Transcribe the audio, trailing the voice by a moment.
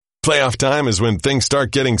Playoff time is when things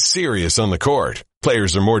start getting serious on the court.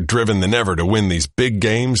 Players are more driven than ever to win these big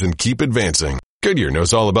games and keep advancing. Goodyear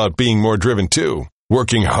knows all about being more driven too,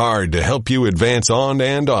 working hard to help you advance on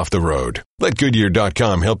and off the road. Let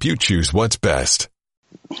Goodyear.com help you choose what's best.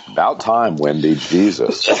 About time, Wendy.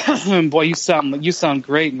 Jesus. Boy, you sound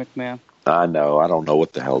great, MacMahon. I know. I don't know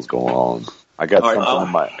what the hell's going on. I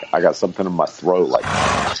got something in my throat like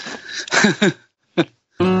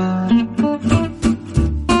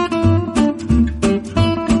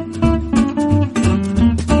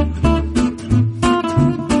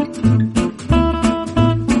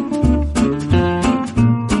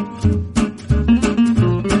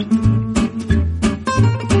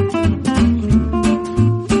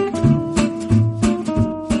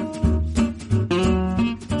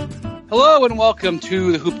Hello and welcome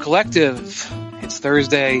to the Hoop Collective. It's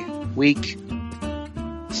Thursday week.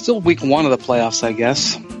 Still week one of the playoffs, I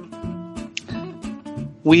guess.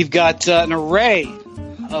 We've got an array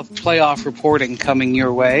of playoff reporting coming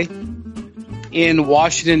your way in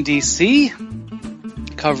Washington, D.C.,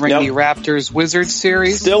 covering the Raptors-Wizards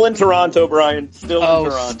series. Still in Toronto, Brian.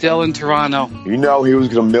 Still in Toronto. You know he was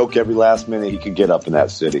going to milk every last minute he could get up in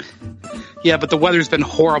that city. Yeah, but the weather's been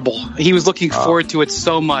horrible. He was looking forward to it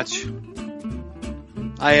so much.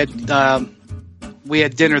 We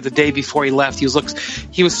had dinner the day before he left. He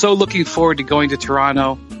was so looking forward to going to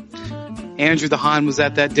Toronto. Andrew the Han was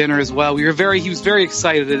at that dinner as well. He was very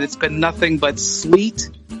excited, and it's been nothing but sleet,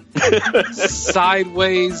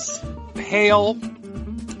 sideways, hail.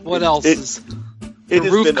 What else? The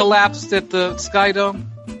roof collapsed at the Sky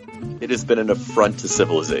Dome. It has been an affront to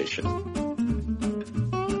civilization.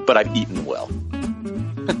 But I've eaten well.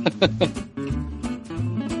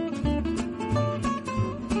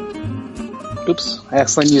 Oops, I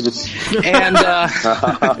accidentally muted. And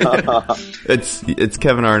it's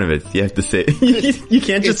Kevin Arnovitz. You have to say you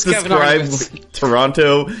can't just describe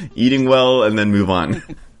Toronto eating well and then move on.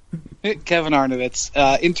 Kevin Arnovitz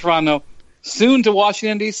in Toronto, soon to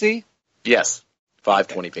Washington D.C. Yes,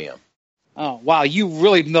 5:20 p.m. Oh wow, you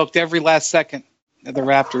really milked every last second of the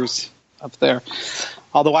Raptors up there.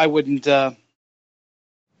 Although I wouldn't be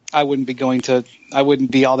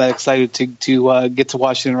all that excited to get to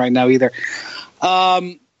Washington right now either.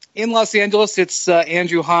 In Los Angeles, it's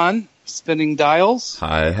Andrew Han spinning dials.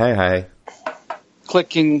 Hi.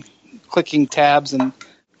 Clicking tabs and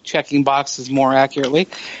checking boxes more accurately.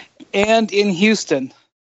 And in Houston,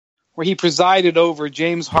 where he presided over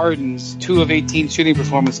James Harden's 2 of 18 shooting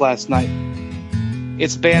performance last night,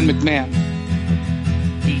 it's Ban MacMahon.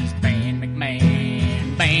 He's Ban MacMahon.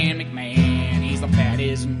 He's the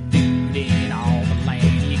baddest dude in all the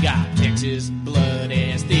land. You got Texas blood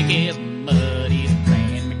as thick as mud. He's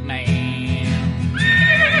Ban MacMahon.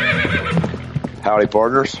 Howdy,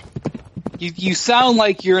 partners. You sound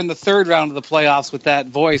like you're in the third round of the playoffs with that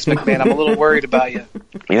voice, MacMahon. I'm a little worried about you.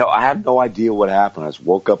 You know, I have no idea what happened. I just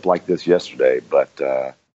woke up like this yesterday, but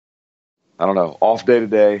I don't know. Off day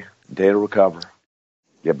today, day to recover,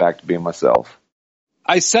 get back to being myself.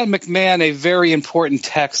 I sent MacMahon a very important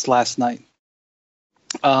text last night.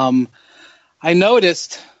 I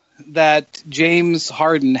noticed that James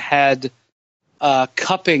Harden had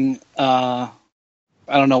cupping. I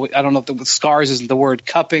don't know if the scars isn't the word.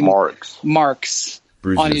 Cupping marks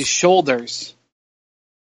Bruises on his shoulders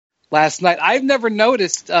last night. I've never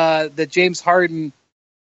noticed that James Harden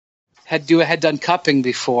had done cupping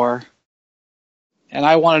before, and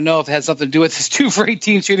I want to know if it had something to do with his 2 for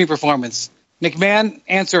 18 shooting performance. MacMahon,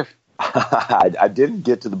 answer. I didn't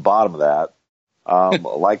get to the bottom of that.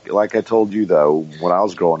 Like I told you, though, when I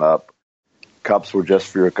was growing up, cups were just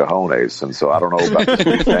for your cojones, and so I don't know about this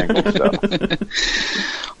newfangled stuff.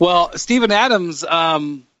 Well, Steven Adams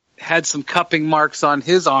had some cupping marks on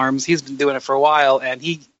his arms. He's been doing it for a while, and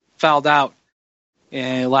he fouled out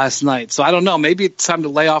last night. So I don't know. Maybe it's time to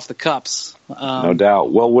lay off the cups. No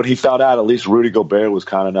doubt. Well, when he fouled out, at least Rudy Gobert was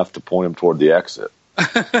kind enough to point him toward the exit.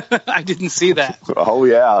 I didn't see that. Oh,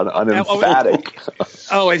 yeah, an emphatic.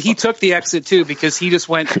 Oh, and he took the exit, too, because he just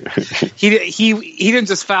went – he didn't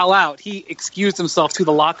just foul out. He excused himself to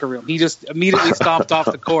the locker room. He just immediately stomped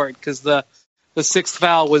off the court because the sixth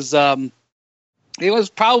foul was it was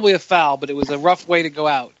probably a foul, but it was a rough way to go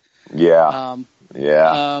out. Yeah.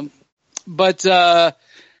 But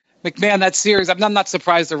MacMahon, that series, I'm not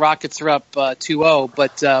surprised the Rockets are up 2-0,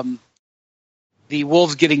 but the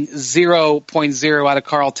Wolves getting 0.0 out of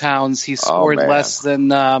Karl Towns. He scored less than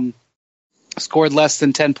 10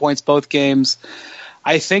 points both games.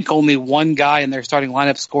 I think only one guy in their starting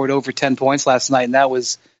lineup scored over 10 points last night, and that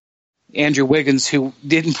was Andrew Wiggins, who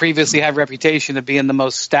didn't previously have a reputation of being the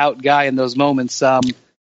most stout guy in those moments.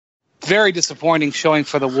 very disappointing showing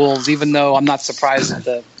for the Wolves, even though I'm not surprised at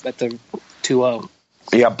the 2-0.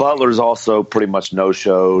 Yeah, Butler's also pretty much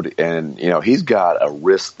no-showed, and, he's got a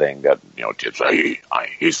wrist thing that,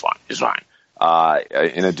 he's fine.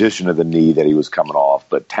 In addition to the knee that he was coming off.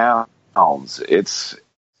 But Towns, it's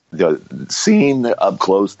seeing up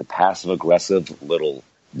close the passive-aggressive little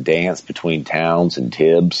dance between Towns and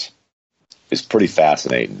Tibbs is pretty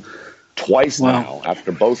fascinating. Twice now,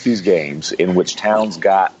 after both these games, in which Towns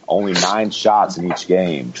got only 9 shots in each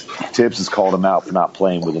game, Tibbs has called him out for not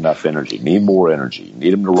playing with enough energy. Need more energy.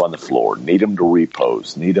 Need him to run the floor. Need him to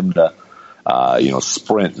repose. Need him to,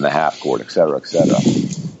 sprint in the half court, et cetera, et cetera.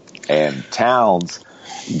 And Towns,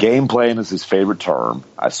 game plan is his favorite term.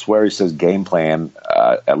 I swear he says game plan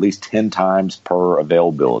at least 10 times per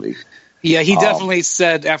availability. Yeah, he definitely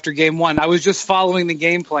said after game 1, I was just following the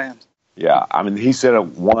game plan. Yeah, I mean, he said it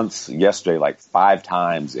once yesterday, like 5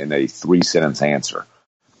 times in a 3-sentence answer.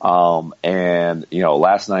 And,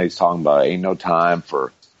 last night he's talking about ain't no time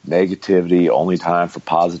for negativity, only time for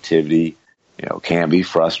positivity, can't be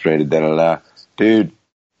frustrated, da-da-da. Dude,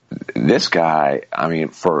 this guy, I mean,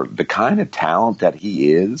 for the kind of talent that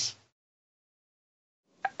he is,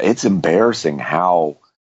 it's embarrassing how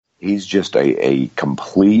he's just a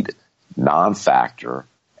complete non-factor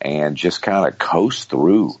and just kind of coast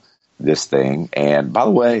through this thing. And by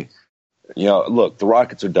the way, look, the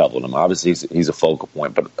Rockets are doubling him. Obviously, he's a focal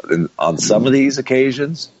point, but on some of these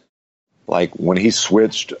occasions, like when he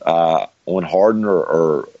switched, when Harden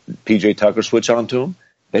or PJ Tucker switch onto him,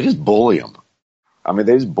 they just bully him. I mean,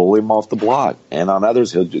 they just bully him off the block. And on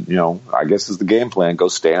others, he'll, I guess is the game plan, go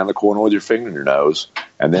stand in the corner with your finger in your nose.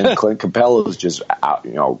 And then Clint Capella is just out,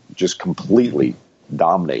 just completely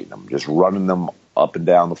dominating them, just running them up and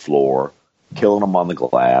down the floor, killing them on the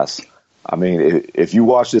glass. I mean, if you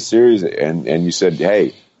watch this series and you said,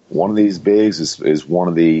 hey, one of these bigs is one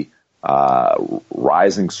of the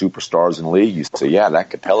rising superstars in the league, you say, yeah,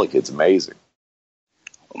 that Capella kid's amazing.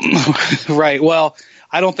 Right. Well,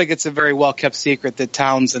 I don't think it's a very well-kept secret that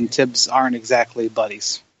Towns and Tibbs aren't exactly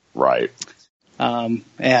buddies. Right. And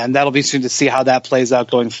that'll be interesting to see how that plays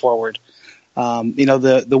out going forward.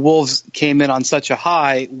 The Wolves came in on such a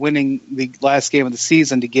high, winning the last game of the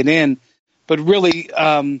season to get in, but really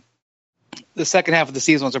the second half of the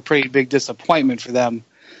season was a pretty big disappointment for them,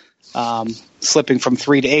 slipping from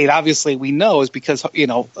 3 to 8. Obviously, we know is because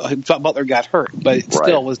Butler got hurt, but it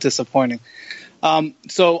still was disappointing.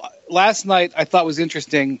 So last night I thought was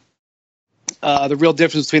interesting, the real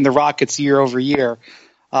difference between the Rockets year over year.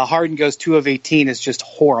 Harden goes 2 of 18 is just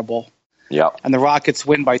horrible. Yeah. And the Rockets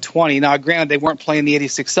win by 20. Now, granted, they weren't playing the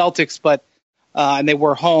 86 Celtics, but and they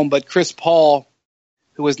were home. But Chris Paul,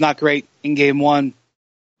 who was not great in game 1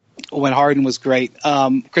 when Harden was great,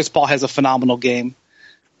 Chris Paul has a phenomenal game,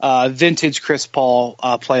 vintage Chris Paul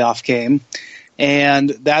playoff game. And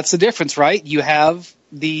that's the difference, right? You have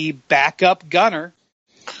the backup gunner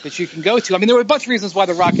that you can go to. I mean, there were a bunch of reasons why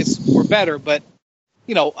the Rockets were better, but,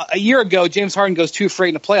 a year ago, James Harden goes 2 for 8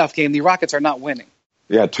 in a playoff game. The Rockets are not winning.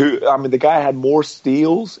 Yeah, the guy had more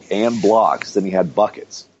steals and blocks than he had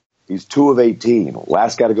buckets. He's 2 of 18.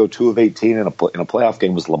 Last guy to go 2 of 18 in a playoff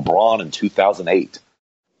game was LeBron in 2008.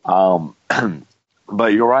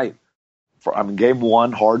 But you're right. Game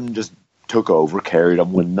 1, Harden just took over, carried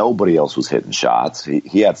him when nobody else was hitting shots.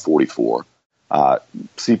 He had 44.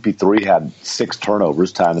 CP3 had 6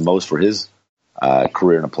 turnovers, tying the most for his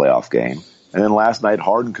career in a playoff game. And then last night,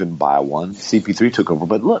 Harden couldn't buy one. CP3 took over.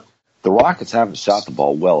 But look, the Rockets haven't shot the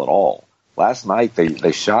ball well at all. Last night,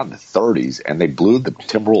 they shot in the 30s, and they blew the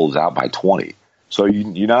Timberwolves out by 20. So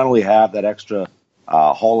you not only have that extra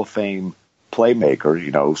Hall of Fame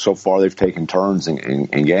playmaker, so far they've taken turns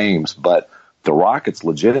in games, but the Rockets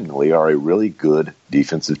legitimately are a really good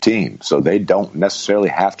defensive team. So they don't necessarily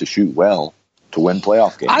have to shoot well to win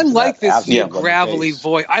playoff games. I like this new gravelly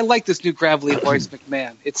voice. I like this new gravelly voice,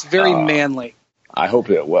 MacMahon. It's very manly. I hope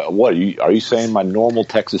it. What are you saying? My normal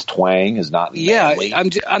Texas twang is not manly? Yeah,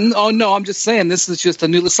 I'm just saying this is just a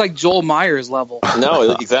new. It's like Joel Myers level.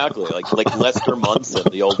 No, exactly. Like Lester Munson,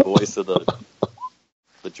 the old voice of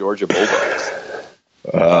the Georgia Bulldogs.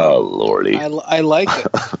 Oh Lordy! I like it.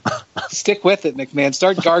 Stick with it, MacMahon.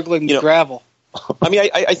 Start gargling the gravel. I mean,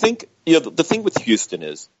 I think the thing with Houston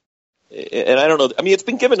is, and I don't know. I mean, it's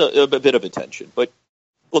been given a bit of attention, but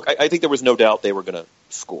look, I think there was no doubt they were going to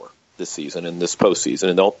score this season and this postseason,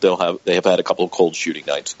 and they have had a couple of cold shooting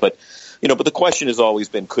nights. But but the question has always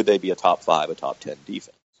been, could they be a top 5, a top 10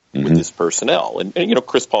 defense with this personnel? And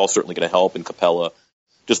Chris Paul's certainly going to help, and Capella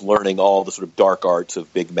just learning all the sort of dark arts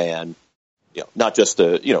of big man. Not just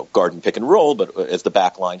the guard and pick and roll, but as the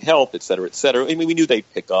back line help, et cetera, et cetera. I mean, we knew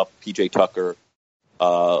they'd pick up PJ Tucker.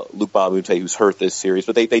 Luke Bonamute, who's hurt this series,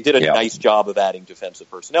 but they did a nice job of adding defensive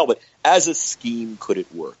personnel. But as a scheme, could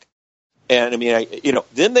it work? And I mean,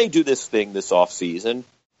 then they do this thing this offseason.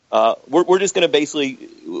 We're just going to basically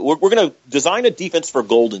we're going to design a defense for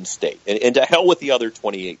Golden State, and to hell with the other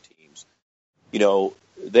 28 teams.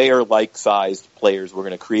 They are like-sized players. We're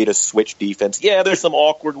going to create a switch defense. Yeah, there's some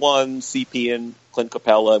awkward ones, CP and Clint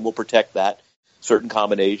Capella, and we'll protect that, certain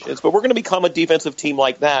combinations. But we're going to become a defensive team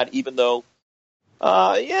like that, even though,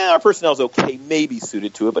 our personnel is okay, maybe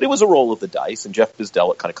suited to it. But it was a roll of the dice, and Jeff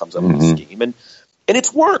Bizdelic kind of comes up with the scheme. And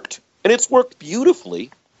it's worked. And it's worked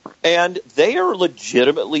beautifully. And they are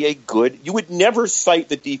legitimately a good – you would never cite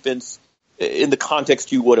the defense in the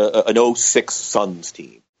context you would an 06 Suns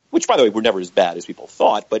team. Which, by the way, were never as bad as people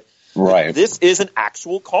thought, but this is an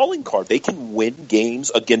actual calling card. They can win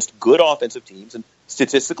games against good offensive teams, and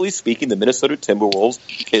statistically speaking, the Minnesota Timberwolves,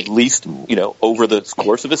 at least over the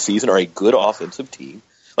course of a season, are a good offensive team.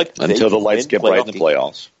 Until the lights get bright in the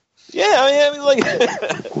playoffs. Yeah,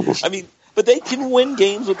 but they can win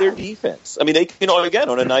games with their defense. I mean, they can again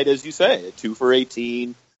on a night, as you say, 2 for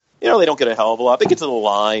 18. They don't get a hell of a lot. They get to the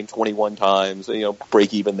line 21 times.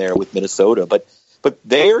 Break even there with Minnesota, but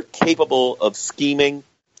they're capable of scheming,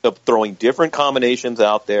 of throwing different combinations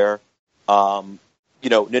out there.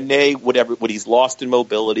 Nene, what he's lost in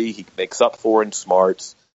mobility, he makes up for in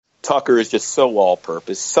smarts. Tucker is just so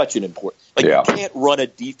all-purpose, such an important. You can't run a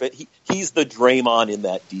defense. He's the Draymond in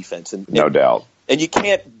that defense, no doubt. And you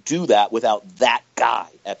can't do that without that guy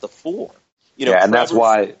at the floor. And that's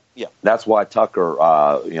why Tucker.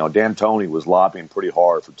 D'Antoni was lobbying pretty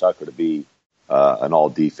hard for Tucker to be an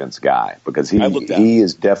all-defense guy, because he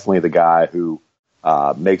is definitely the guy who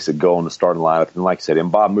makes it go in the starting lineup. And like I said,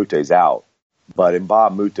 Mbah Mute's out, but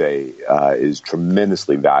Mbah Mute is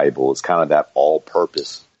tremendously valuable. It's kind of that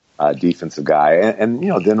all-purpose defensive guy. And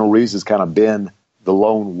then Ariz has kind of been the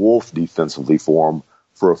lone wolf defensively for him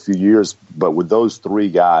for a few years. But with those three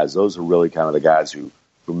guys, those are really kind of the guys who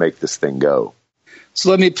make this thing go.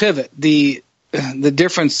 So let me pivot. The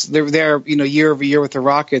difference there, year over year with the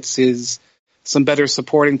Rockets is some better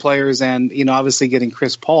supporting players and, obviously getting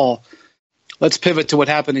Chris Paul. Let's pivot to what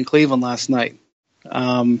happened in Cleveland last night.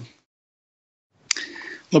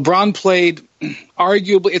 LeBron played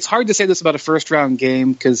arguably, it's hard to say this about a first-round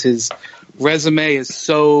game because his resume is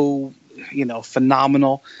so,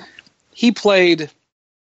 phenomenal. He played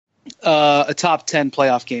a top 10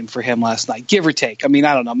 playoff game for him last night, give or take. I mean,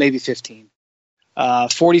 I don't know, maybe 15.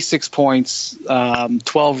 46 points,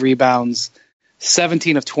 12 rebounds,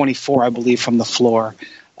 17 of 24, I believe, from the floor.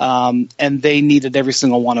 And they needed every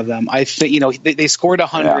single one of them. I think, they scored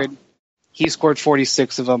 100. Yeah. He scored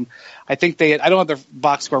 46 of them. I think I don't have the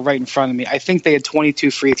box score right in front of me. I think they had 22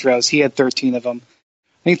 free throws. He had 13 of them.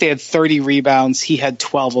 I think they had 30 rebounds. He had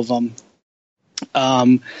 12 of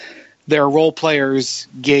them. Their role players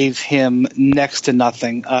gave him next to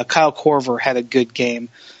nothing. Kyle Korver had a good game.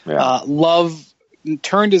 Yeah. Love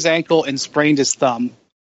turned his ankle and sprained his thumb.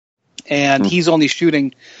 And he's only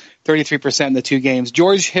shooting 33% in the 2 games.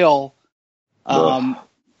 George Hill,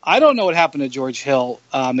 I don't know what happened to George Hill,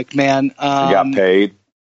 MacMahon. He got paid.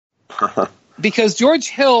 Because George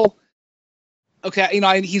Hill, okay,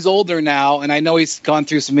 he's older now, and I know he's gone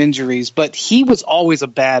through some injuries, but he was always a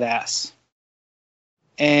badass.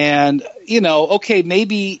 And, okay,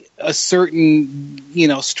 maybe a certain,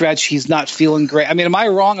 stretch he's not feeling great. I mean, am I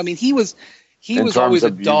wrong? I mean, he was always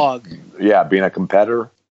a dog. Being a competitor.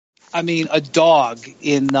 I mean, a dog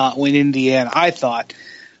in Indiana, I thought.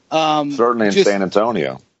 Certainly in San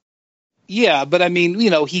Antonio. Yeah, but I mean,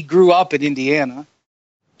 he grew up in Indiana.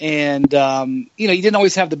 And, he didn't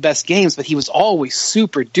always have the best games, but he was always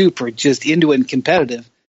super duper just into it and competitive.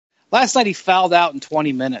 Last night he fouled out in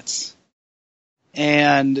 20 minutes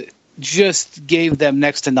and just gave them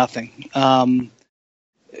next to nothing. And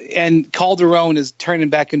Calderon is turning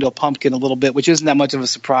back into a pumpkin a little bit, which isn't that much of a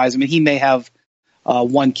surprise. I mean, he may have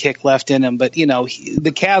one kick left in him, but,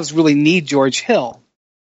 the Cavs really need George Hill.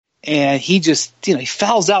 And he just, he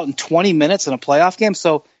fouls out in 20 minutes in a playoff game.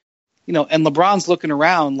 So, and LeBron's looking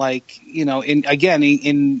around like,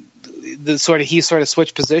 in the he sort of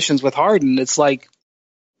switched positions with Harden. It's like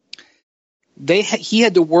he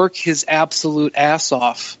had to work his absolute ass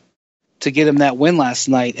off to get him that win last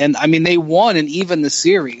night. And I mean, they won and even the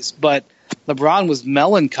series, but LeBron was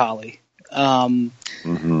melancholy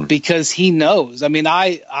because he knows. I mean,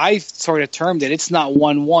 I sort of termed it. It's not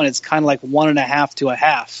 1-1. It's kind of like 1.5 to a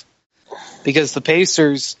half because the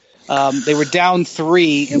Pacers, they were down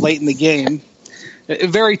 3 late in the game. A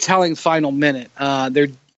very telling final minute.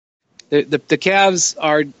 The Cavs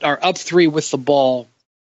are up 3 with the ball,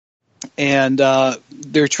 and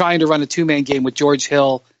they're trying to run a two-man game with George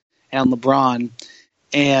Hill and LeBron,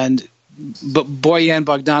 but Bojan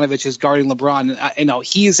Bogdanovic is guarding LeBron. And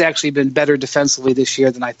he's actually been better defensively this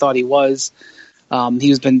year than I thought he was.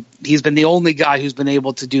 He's been the only guy who's been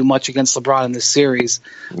able to do much against LeBron in this series.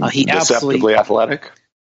 He deceptively athletic.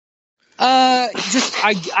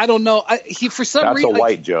 I don't know. He for some reason that's a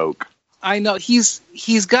white joke. I know he's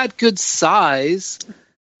got good size,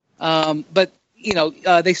 but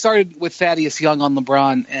they started with Thaddeus Young on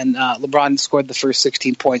LeBron, and LeBron scored the first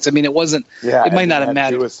 16 points. I mean, it wasn't. Yeah, it might not have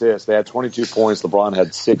mattered. 2 assists. They had 22 points. LeBron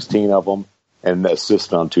had 16 of them, and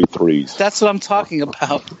assist on 2 threes. That's what I'm talking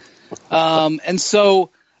about. And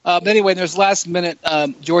so, anyway, there's last minute.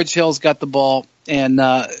 George Hill's got the ball, and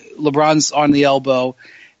LeBron's on the elbow,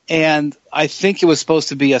 and I think it was supposed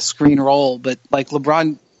to be a screen roll, but like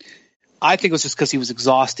LeBron. I think it was just because he was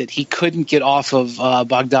exhausted. He couldn't get off of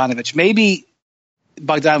Bogdanovic. Maybe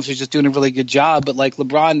Bogdanovic was just doing a really good job, but like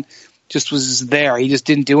LeBron just was there. He just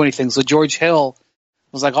didn't do anything. So George Hill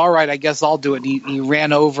was like, all right, I guess I'll do it. And he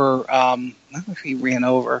ran over. I don't know if he ran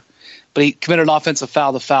over, but he committed an offensive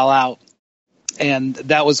foul to foul out. And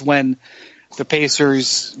that was when the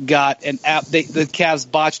Pacers got the Cavs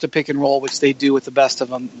botched a pick and roll, which they do with the best of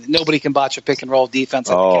them. Nobody can botch a pick and roll defense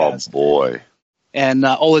like the Cavs. Oh, boy. And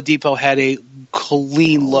Oladipo had a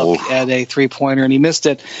clean look at a three-pointer, and he missed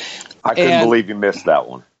it. I couldn't believe he missed that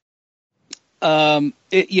one. And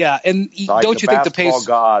don't you think the basketball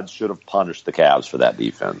gods should have punished the Cavs for that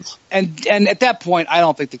defense? And at that point, I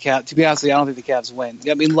don't think the Cavs. To be honest with you, I don't think the Cavs win.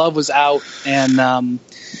 I mean, Love was out, and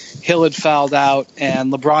Hill had fouled out,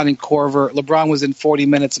 and LeBron and Korver. LeBron was in 40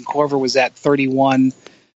 minutes, and Korver was at 31.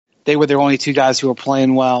 They were their only 2 guys who were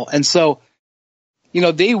playing well, and so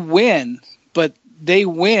they win. But they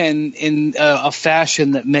win in a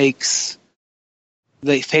fashion that makes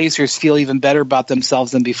the Pacers feel even better about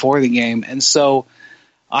themselves than before the game. And so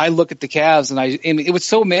I look at the Cavs, and it was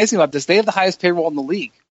so amazing about this. They have the highest payroll in the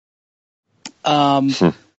league.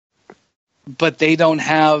 But they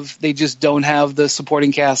just don't have the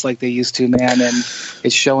supporting cast like they used to, man, and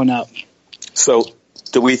it's showing up. So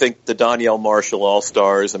do we think the Donyell Marshall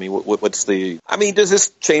All-Stars, does this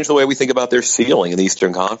change the way we think about their ceiling in the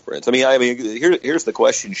Eastern Conference? Here's the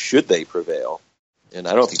question, should they prevail? And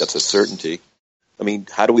I don't think that's a certainty.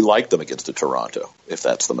 How do we like them against a Toronto, if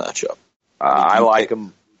that's the matchup? I like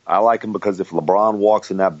them. I like them because if LeBron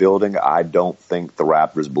walks in that building, I don't think the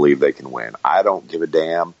Raptors believe they can win. I don't give a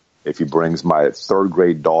damn if he brings my 3rd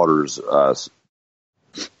grade daughter's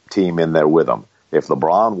team in there with him. If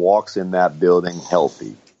LeBron walks in that building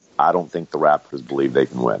healthy, I don't think the Raptors believe they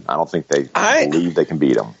can win. I don't think they believe they can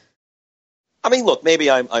beat them. Look,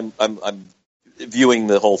 maybe I'm viewing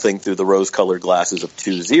the whole thing through the rose-colored glasses of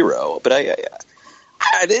 2-0, but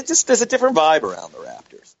there's a different vibe around the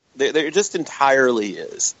Raptors. There just entirely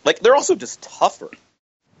is. Like, they're also just tougher.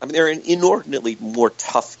 They're an inordinately more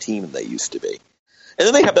tough team than they used to be. And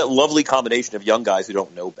then they have that lovely combination of young guys who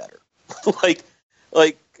don't know better.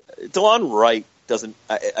 like DeLon Wright doesn't.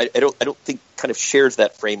 I don't think kind of shares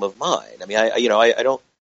that frame of mind. I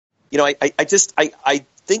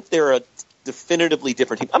think they're a definitively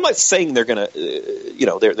different team. I'm not saying they're gonna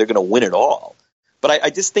they're gonna win it all, but I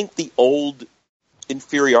just think the old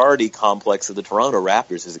inferiority complex of the Toronto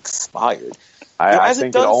Raptors has expired. I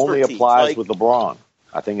think it only applies with LeBron.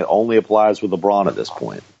 I think it only applies with LeBron at this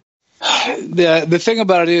point. The thing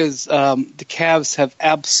about it is the Cavs have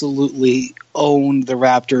absolutely owned the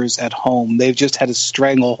Raptors at home. They've just had a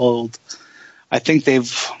stranglehold. I think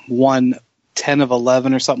they've won 10 of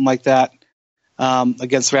 11 or something like that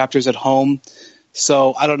against the Raptors at home.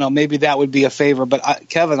 So I don't know. Maybe that would be a favor. But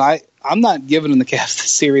Kevin, I'm not giving them the Cavs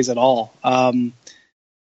this series at all.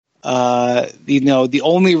 The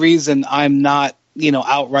only reason I'm not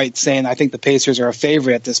outright saying I think the Pacers are a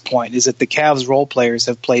favorite at this point is that the Cavs role players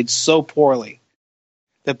have played so poorly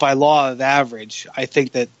that by law of average, I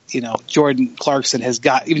think that, Jordan Clarkson has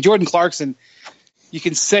got – even Jordan Clarkson, you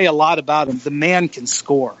can say a lot about him. The man can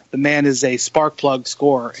score. The man is a spark plug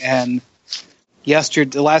scorer. And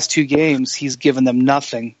the last 2 games, he's given them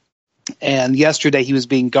nothing. And yesterday he was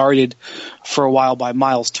being guarded for a while by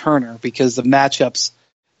Miles Turner because the matchups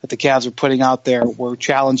that the Cavs were putting out there were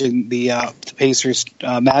challenging the Pacers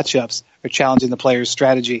matchups, or challenging the players'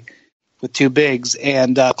 strategy with 2 bigs,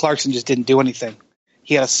 and Clarkson just didn't do anything.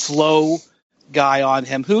 He had a slow guy on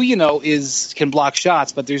him who, can block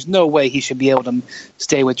shots, but there's no way he should be able to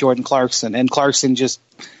stay with Jordan Clarkson, and Clarkson just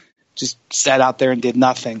sat out there and did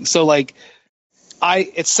nothing. So, at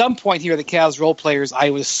some point here, the Cavs role players, I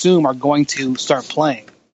would assume, are going to start playing.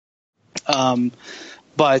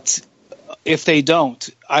 But if they don't,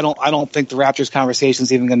 I don't think the Raptors conversation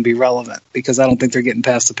is even going to be relevant because I don't think they're getting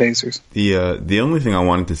past the Pacers. The only thing I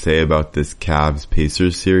wanted to say about this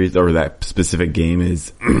Cavs-Pacers series, or that specific game,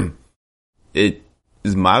 is it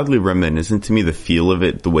is mildly reminiscent to me, the feel of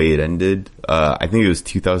it, the way it ended. I think it was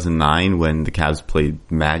 2009 when the Cavs played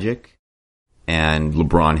Magic, and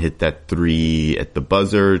LeBron hit that 3 at the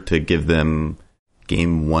buzzer to give them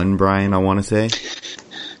game 1, Brian, I want to say.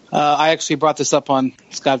 I actually brought this up on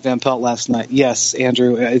Scott Van Pelt last night. Yes,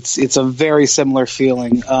 Andrew, it's a very similar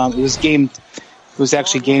feeling. It was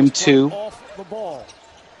actually game 2. Off the ball.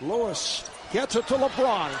 Lewis gets it to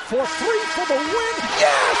LeBron for 3 for the win.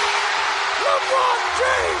 Yes! LeBron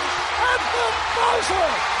James at the buzzer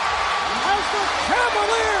as the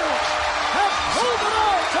Cavaliers have pulled it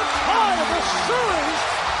out to tie the series,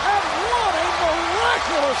 and what a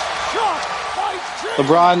miraculous shot by James.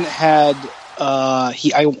 LeBron had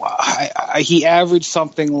he averaged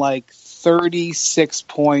something like 36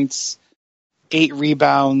 points, 8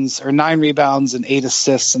 rebounds, or 9 rebounds and 8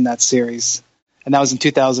 assists in that series. And that was in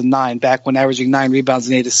 2009, back when averaging 9 rebounds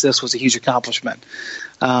and 8 assists was a huge accomplishment.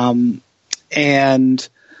 That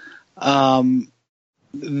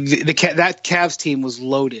Cavs team was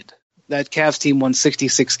loaded. That Cavs team won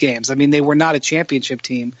 66 games. I mean, they were not a championship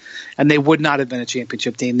team, and they would not have been a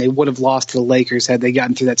championship team. They would have lost to the Lakers had they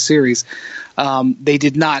gotten through that series. They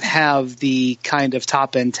did not have the kind of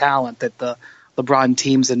top-end talent that the LeBron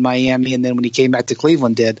teams in Miami and then when he came back to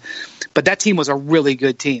Cleveland did. But that team was a really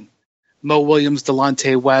good team. Mo Williams,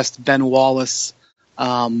 Delonte West, Ben Wallace.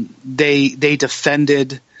 They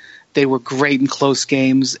defended. They were great in close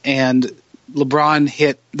games, and LeBron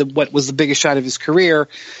hit what was the biggest shot of his career,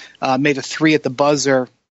 made a 3 at the buzzer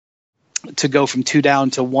to go from 2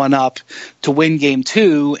 down to 1 up to win game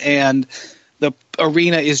 2, and the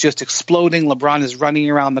arena is just exploding. LeBron is running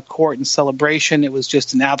around the court in celebration. It was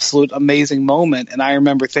just an absolute amazing moment, and I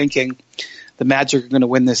remember thinking the Magic are going to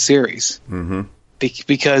win this series. Mm-hmm.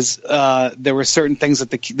 Because there were certain things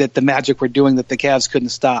that the Magic were doing that the Cavs couldn't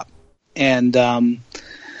stop. And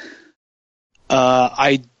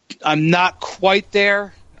I'm not quite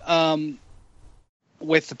there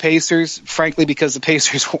with the Pacers, frankly, because the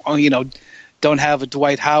Pacers, don't have a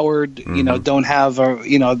Dwight Howard, don't have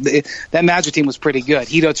that Magic team was pretty good.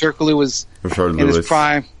 Hito Turkoglu was in his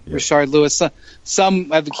prime. Yep. Rashard Lewis.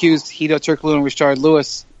 Some have accused Hito Turkoglu and Rashard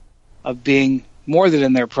Lewis of being more than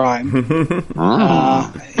in their prime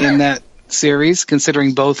in that series,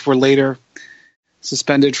 considering both were later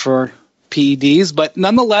suspended for PEDs. But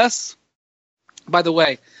nonetheless, by the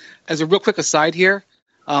way, as a real quick aside here,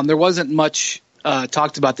 there wasn't much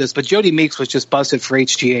talked about this, but Jody Meeks was just busted for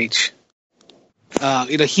HGH.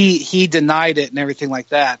 He denied it and everything like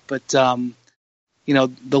that, but the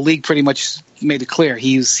league pretty much made it clear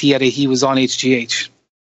he was on HGH.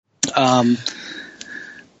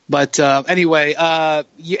 But anyway,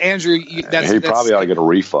 Andrew, he probably ought to get a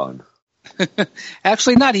refund.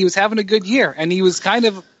 Actually, not. He was having a good year, and he was kind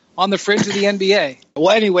of on the fringe of the NBA. Well,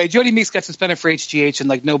 anyway, Jody Meeks got suspended for HGH,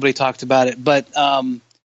 and nobody talked about it. But Turkoglu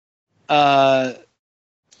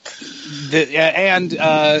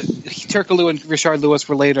and Rashard Lewis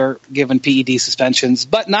were later given PED suspensions,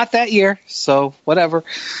 but not that year. So whatever.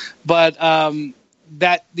 But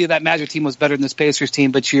that Magic team was better than this Pacers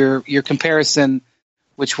team. But your comparison,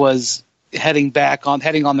 which was heading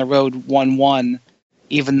on the road 1-1,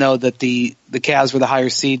 even though that the Cavs were the higher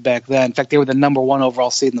seed back then. In fact, they were the number 1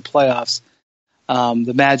 overall seed in the playoffs.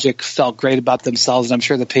 The Magic felt great about themselves, and I'm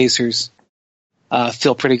sure the Pacers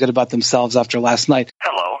feel pretty good about themselves after last night.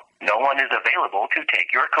 Hello, no one is available to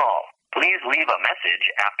take your call. Please leave a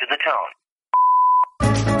message after the tone.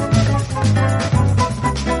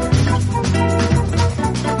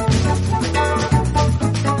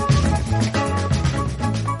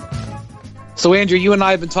 So, Andrew, you and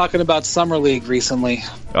I have been talking about Summer League recently.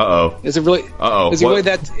 Uh-oh. Is it really? Uh-oh. Is it really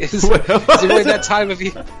that? Is it really that time of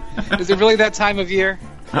year? Is it really that time of year?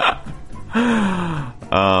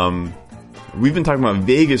 We've been talking about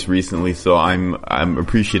Vegas recently, so I'm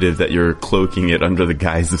appreciative that you're cloaking it under the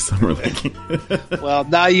guise of Summer League. Well,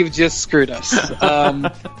 now you've just screwed us. It's kind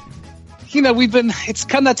of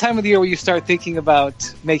that time of the year where you start thinking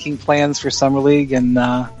about making plans for Summer League and,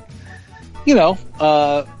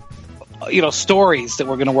 stories that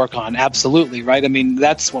we're going to work on. Absolutely, right? I mean,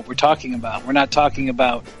 that's what we're talking about. We're not talking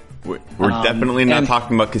about... We're definitely not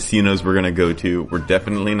talking about casinos we're going to go to. We're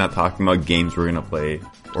definitely not talking about games we're going to play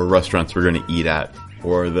or restaurants we're going to eat at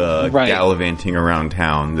or the gallivanting around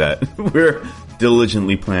town that we're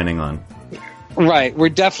diligently planning on. Right. We're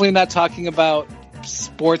definitely not talking about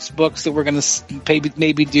sports books that we're going to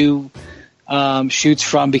maybe do shoots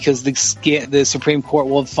from, because the Supreme Court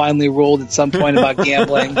will have finally ruled at some point about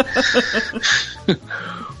gambling.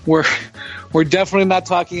 We're definitely not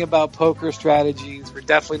talking about poker strategies. We're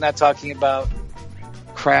definitely not talking about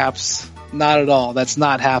craps. Not at all. That's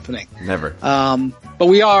not happening. Never. But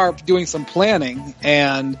we are doing some planning,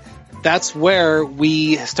 and that's where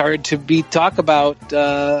we started to talk about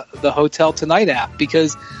the Hotel Tonight app,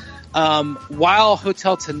 because while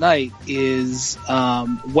Hotel Tonight is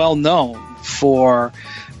well known for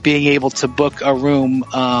being able to book a room,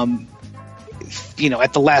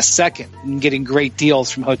 at the last second and getting great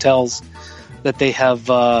deals from hotels that they have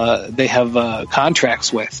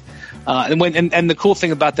contracts with. And the cool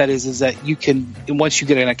thing about that is that you can, once you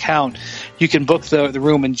get an account, you can book the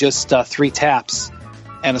room in just 3 taps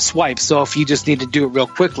and a swipe. So if you just need to do it real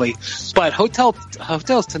quickly, but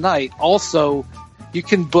Hotels Tonight also, you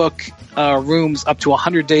can book rooms up to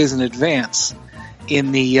 100 days in advance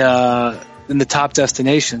in the top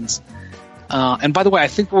destinations. And by the way, I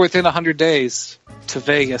think we're within 100 days to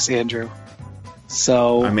Vegas, Andrew.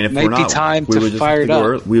 So I mean, if it might be time to fire it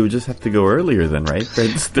up. We would just have to go earlier then, right?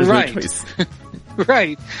 There's right. No choice.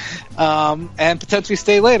 Right. And potentially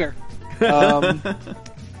stay later.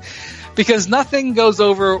 Because nothing goes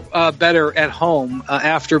over better at home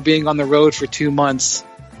after being on the road for 2 months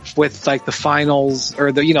with like the finals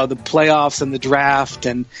or the playoffs and the draft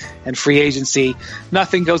and free agency.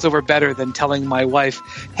 Nothing goes over better than telling my wife,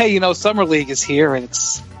 hey, Summer League is here and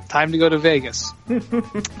it's time to go to Vegas.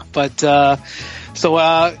 But so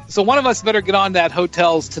one of us better get on that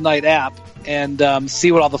Hotels Tonight app and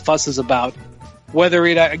see what all the fuss is about. Whether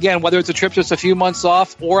it's a trip just a few months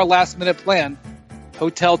off or a last minute plan,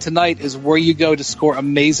 Hotel Tonight is where you go to score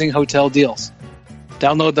amazing hotel deals.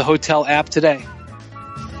 Download the Hotel app today.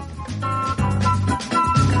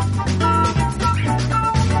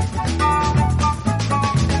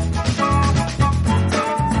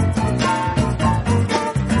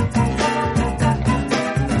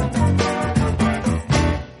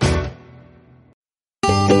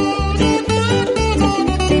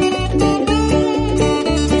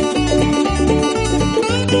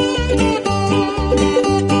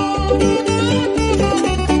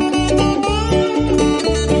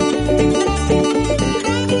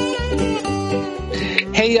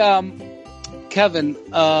 Kevin,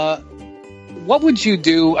 what would you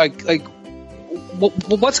do?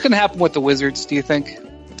 What's going to happen with the Wizards, do you think?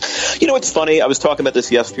 It's funny. I was talking about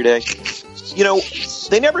this yesterday.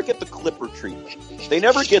 They never get the Clipper treatment. They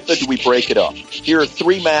never get the, do we break it up? Here are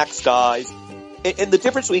 3 max guys. And the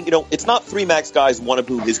difference between, it's not 3 max guys, one of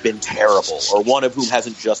whom has been terrible or one of whom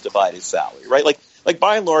hasn't justified his salary, right? Like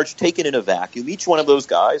by and large, taken in a vacuum, each one of those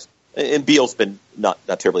guys, and Beal's been not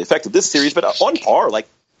terribly effective this series, but on par, like,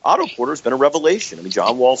 Otto Porter's been a revelation. I mean,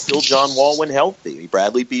 John Wall's still John Wall when healthy. I mean,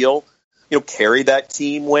 Bradley Beal, carried that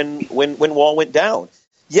team when Wall went down.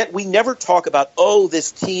 Yet we never talk about,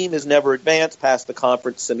 this team has never advanced past the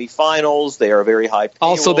conference semifinals. They are a very high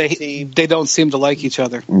payroll team. They don't seem to like each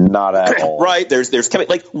other. Not at all. Right. There's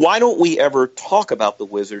like, why don't we ever talk about the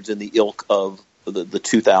Wizards in the ilk of the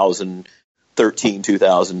 2013,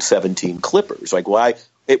 2017 Clippers? Like, why?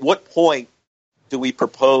 At what point do we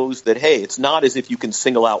propose that, hey, it's not as if you can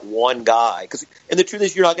single out one guy? And the truth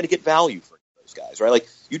is, you're not going to get value for those guys, right? Like,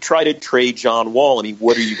 you try to trade John Wall. I mean,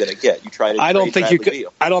 what are you going to get? You try to. I don't think you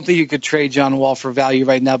could trade John Wall for value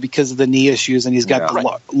right now because of the knee issues, and he's got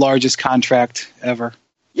the largest contract ever.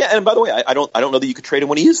 Yeah, and by the way, I don't know that you could trade him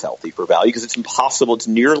when he is healthy for value, because it's impossible. It's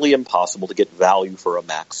nearly impossible to get value for a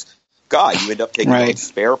max guy. You end up taking on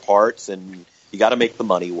spare parts, and you got to make the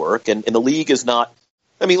money work. And the league is not.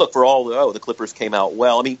 I mean, look, for all the Clippers came out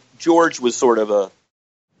well. I mean, George was sort of an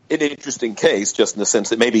interesting case, just in the sense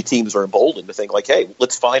that maybe teams are emboldened to think like, hey,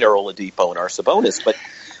 let's find our Oladipo and our Sabonis. But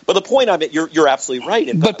the point I'm at, you're absolutely right.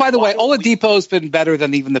 But by the way, Oladipo's been better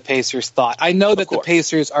than even the Pacers thought. I know that the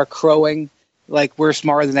Pacers are crowing like we're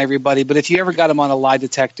smarter than everybody, but if you ever got them on a lie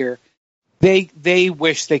detector, they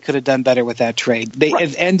wish they could have done better with that trade. They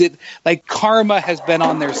have ended, like, karma has been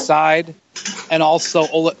on their side. And also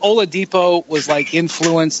Oladipo was like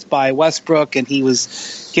influenced by Westbrook, and he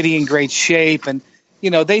was getting in great shape, and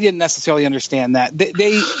they didn't necessarily understand that.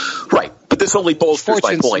 They right, but this only bolsters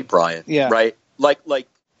my point, Brian. Yeah, right. Like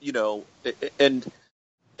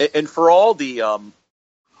and for all the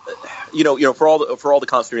for all the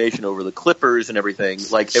consternation over the Clippers and everything,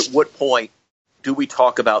 like, at what point do we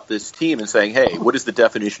talk about this team and saying, hey, what is the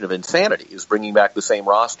definition of insanity? Is bringing back the same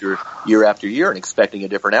roster year after year and expecting a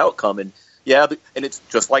different outcome? And and it's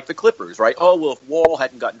just like the Clippers, right? Oh, well, if Wall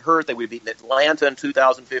hadn't gotten hurt, they would have beaten Atlanta in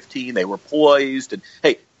 2015. They were poised. And,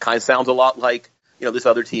 hey, kind of sounds a lot like, this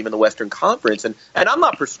other team in the Western Conference. And I'm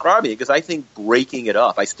not prescribing it because I think breaking it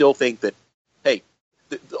up, I still think that, hey,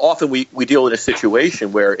 often we deal in a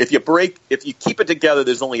situation where if you keep it together,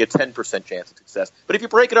 there's only a 10% chance of success. But if you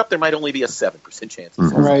break it up, there might only be a 7% chance of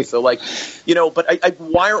success. Right. So, but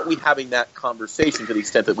why aren't we having that conversation to the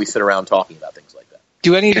extent that we sit around talking about things like that?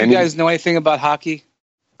 Do any of you guys know anything about hockey?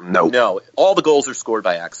 No. All the goals are scored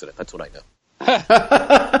by accident. That's what I know.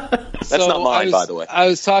 That's not mine, by the way. I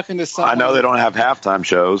was talking to someone. I know they don't have halftime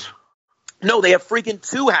shows. No, they have freaking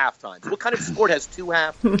 2 halftimes. What kind of sport has 2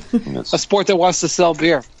 halftimes? A sport that wants to sell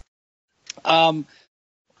beer.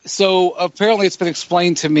 So apparently it's been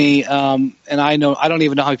explained to me, and I don't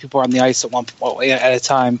even know how many people are on the ice at a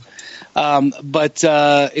time. But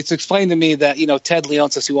it's explained to me that, Ted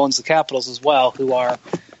Leonsis, who owns the Capitals as well, who are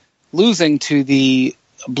losing to the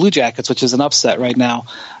Blue Jackets, which is an upset right now,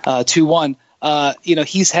 2-1.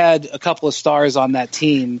 He's had a couple of stars on that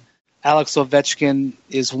team. Alex Ovechkin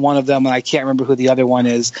is one of them, and I can't remember who the other one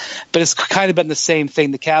is. But it's kind of been the same thing.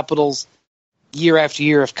 The Capitals, year after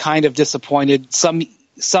year, have kind of disappointed.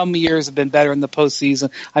 Some years have been better in the postseason.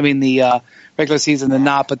 I mean, the regular season than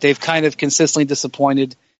not, but they've kind of consistently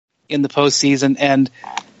disappointed in the postseason. And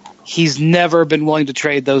he's never been willing to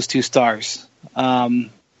trade those 2 stars. And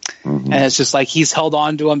it's just like he's held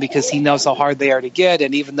on to them because he knows how hard they are to get.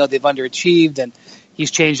 And even though they've underachieved and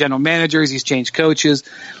he's changed general managers, he's changed coaches,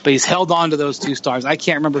 but he's held on to those 2 stars. I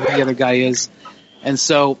can't remember who the other guy is. And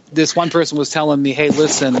so this one person was telling me, hey,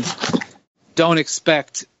 listen, don't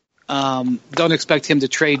expect him to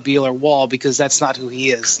trade Beal or Wall because that's not who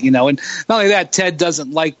he is, And not only that, Ted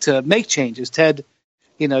doesn't like to make changes. Ted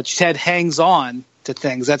hangs on to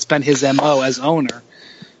things. That's been his MO as owner.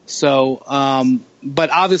 So, but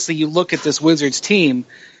obviously you look at this Wizards team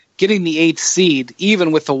getting the 8th seed,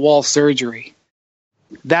 even with the Wall surgery.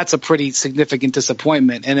 That's a pretty significant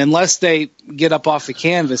disappointment. And unless they get up off the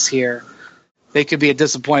canvas here, they could be a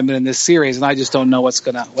disappointment in this series. And I just don't know what's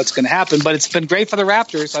gonna happen. But it's been great for the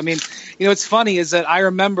Raptors. I mean, what's funny is that I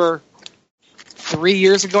remember 3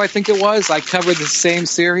 years ago, I think it was, I covered the same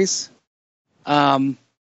series.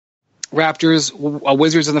 Wizards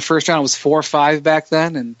in the first round. It was 4-5 back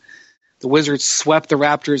then, and the Wizards swept the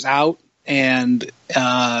Raptors out. And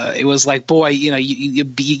it was like, boy,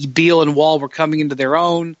 Beal and Wall were coming into their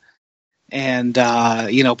own, and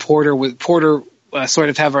Porter sort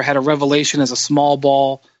of had a revelation as a small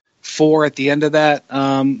ball 4 at the end of that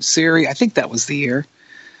series. I think that was the year.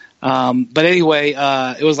 But anyway,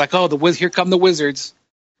 it was like, here come the Wizards,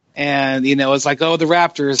 and it's like, the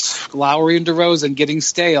Raptors, Lowry and DeRozan getting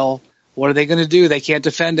stale. What are they going to do? They can't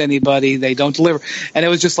defend anybody. They don't deliver. And it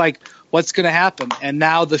was just like, what's going to happen? And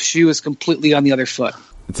now the shoe is completely on the other foot.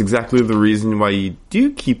 It's exactly the reason why you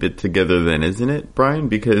do keep it together then, isn't it, Brian?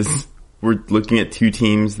 Because we're looking at 2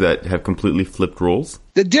 teams that have completely flipped roles.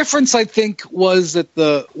 The difference, I think, was that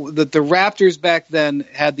the Raptors back then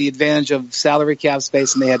had the advantage of salary cap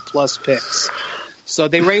space and they had plus picks. So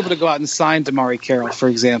they were able to go out and sign Damari Carroll, for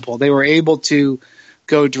example. They were able to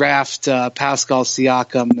go draft Pascal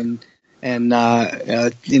Siakam and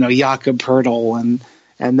Jakob Poeltl,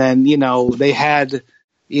 and then they had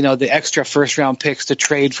the extra first round picks to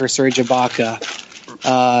trade for Serge Ibaka.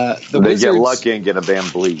 They Wizards get lucky and get a Van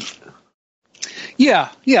Vliet.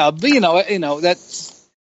 Yeah, but that's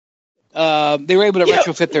they were able to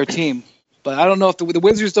retrofit their team. But I don't know if the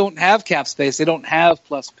Wizards don't have cap space; they don't have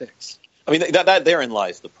plus picks. I mean, that therein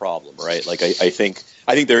lies the problem, right? Like I think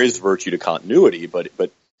there is virtue to continuity, but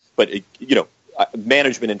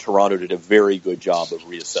management in Toronto did a very good job of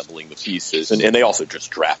reassembling the pieces, and they also just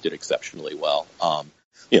drafted exceptionally well.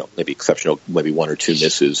 Maybe exceptional, maybe 1 or 2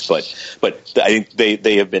 misses, but I think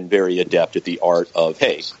they have been very adept at the art of,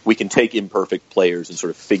 hey, we can take imperfect players and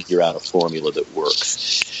sort of figure out a formula that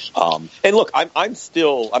works. And look, I'm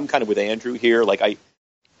kind of with Andrew here. Like I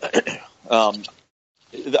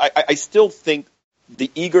still think the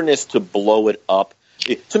eagerness to blow it up.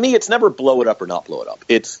 To me, it's never blow it up or not blow it up.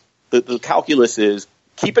 It's the calculus is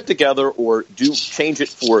keep it together or change it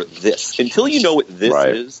for this. Until you know what this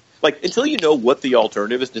is, like until you know what the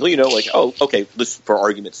alternative is, until you know, like, oh, okay, this for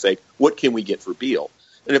argument's sake, what can we get for Beal?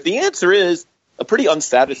 And if the answer is a pretty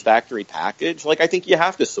unsatisfactory package, like I think you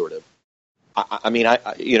have to sort of. But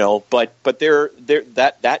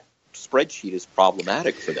that spreadsheet is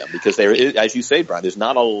problematic for them because there is, as you say, Brian, there's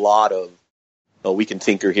not a lot of. Oh, we can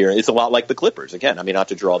tinker here. It's a lot like the Clippers. Again, I mean, not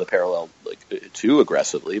to draw the parallel too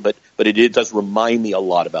aggressively, but it does remind me a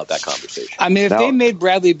lot about that conversation. I mean, if they made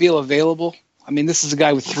Bradley Beal available, I mean, this is a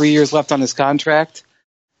guy with 3 years left on his contract,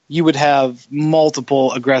 you would have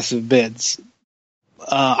multiple aggressive bids.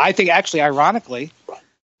 I think, actually, ironically,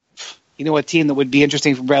 a team that would be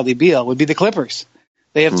interesting for Bradley Beal would be the Clippers.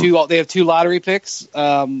 They have two lottery picks.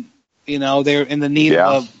 They're in the need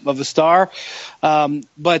of a star.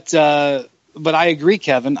 But I agree,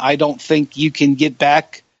 Kevin. I don't think you can get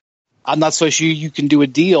back. I'm not so sure you can do a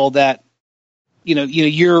deal that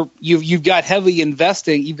you've got heavily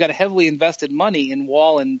invested money in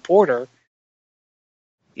Wall and Porter.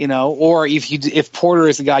 Or if Porter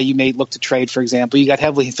is the guy you may look to trade, for example, you got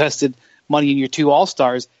heavily invested money in your two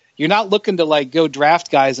All-Stars. You're not looking to go draft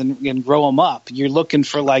guys and grow them up. You're looking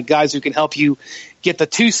for guys who can help you get the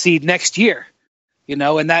 2 seed next year,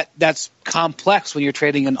 and that's complex when you're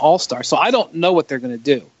trading an all-star. So I don't know what they're going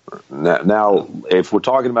to do. Now, if we're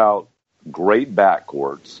talking about great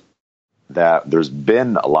backcourts, that there's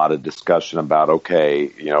been a lot of discussion about, okay,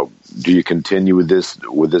 do you continue with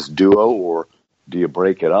this duo or do you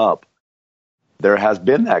break it up? There has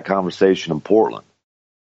been that conversation in Portland.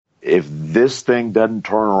 If this thing doesn't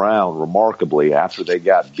turn around remarkably after they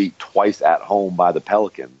got beat twice at home by the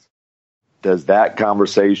Pelicans, does that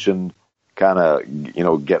conversation kind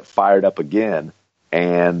of, get fired up again?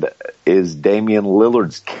 And is Damian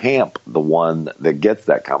Lillard's camp the one that gets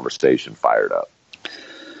that conversation fired up?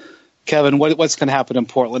 Kevin, what's going to happen in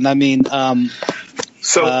Portland? I mean, Nurkic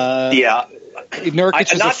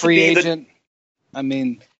is a free agent.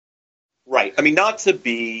 Right. I mean, not to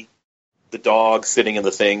be the dog sitting in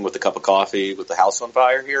the thing with a cup of coffee with the house on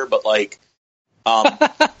fire here, but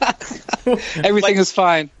everything is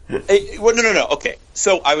fine. No. Okay.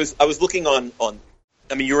 So I was looking on.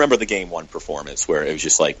 I mean, you remember the Game 1 performance where it was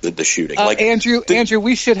just the shooting. Andrew,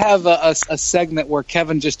 we should have a segment where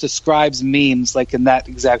Kevin just describes memes in that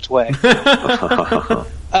exact way. The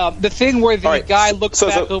thing where the guy looks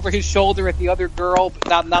back over his shoulder at the other girl,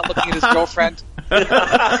 but not looking at his girlfriend.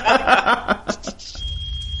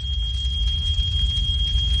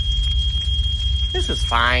 This is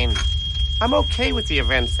fine. I'm okay with the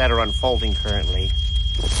events that are unfolding currently.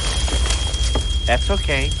 That's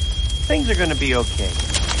okay. Things are going to be okay.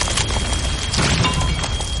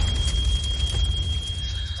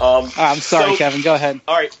 I'm sorry, Kevin. Go ahead.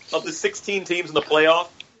 All right. Of the 16 teams in the playoff,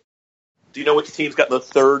 do you know which team's got the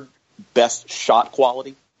third best shot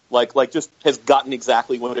quality? Just has gotten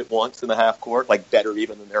exactly what it wants in the half court, better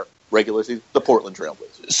even than their regular season? The Portland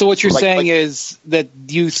Trailblazers. So what you're saying is that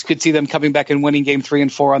you could see them coming back and winning Game 3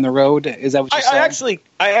 and 4 on the road? Is that what you're saying?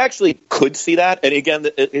 I actually could see that. And again,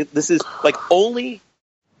 this is only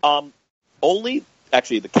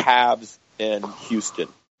actually the Cavs and Houston.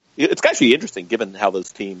 It's actually interesting given how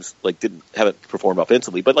those teams haven't performed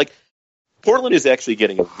offensively, but Portland is actually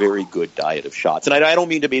getting a very good diet of shots. And I don't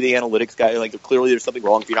mean to be the analytics guy. Clearly there's something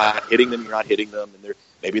wrong. If you're not hitting them, you're not hitting them. And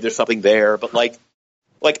maybe there's something there. But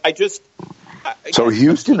So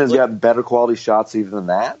Houston has got better quality shots even than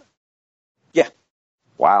that? Yeah.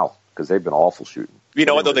 Wow. Because they've been awful shooting. You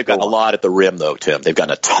know what, though? They've gotten a lot at the rim, though, Tim. They've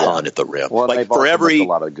gotten a ton at the rim. Well, they've also missed a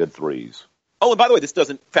lot of good threes. Oh, and by the way, this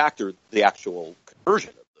doesn't factor the actual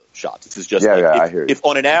conversion of the shots. This is just I hear you. If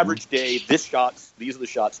on an average day, these are the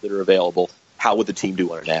shots that are available, how would the team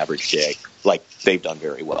do on an average day? They've done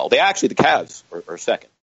very well. The Cavs are second.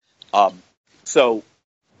 I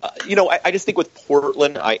just think with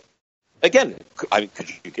Portland, could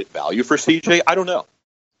you get value for CJ? I don't know.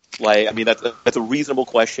 That's a reasonable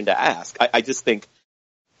question to ask. I just think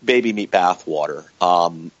baby meet bathwater.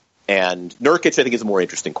 And Nurkic, I think, is a more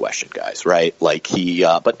interesting question, guys. Right? But he's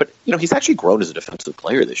actually grown as a defensive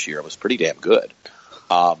player this year. It was pretty damn good.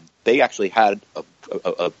 They actually had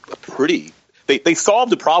a pretty. They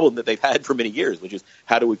solved a problem that they've had for many years, which is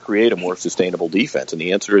how do we create a more sustainable defense? And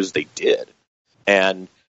the answer is they did. And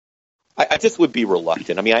I just would be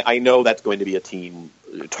reluctant. I mean, I know that's going to be a team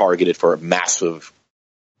targeted for a massive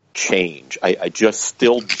change. I just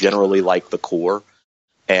still generally like the core.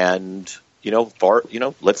 And,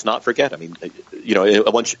 let's not forget. I mean,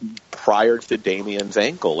 a bunch prior to Damian's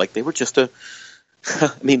ankle, they were just they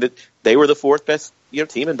were the fourth best,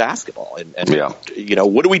 team in basketball. And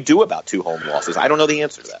what do we do about 2 home losses? I don't know the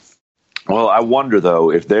answer to that. Well, I wonder,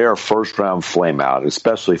 though, if they are first round flame out,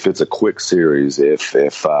 especially if it's a quick series, if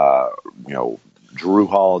Drew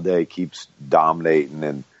Holiday keeps dominating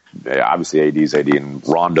and obviously AD's AD and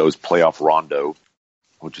Rondo's playoff Rondo,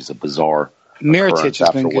 which is a bizarre Mirotic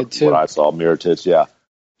has been good too. What I saw, Mirotic, yeah.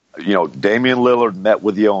 Damian Lillard met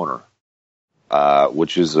with the owner,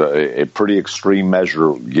 which is a pretty extreme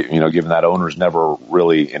measure, given that owner's never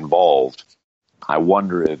really involved. I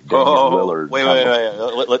wonder if Damian Lillard... Wait.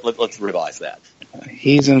 Let's revise that.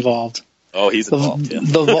 He's involved. Oh, he's involved.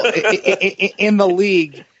 In the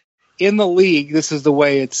league, this is the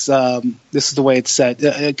way it's said.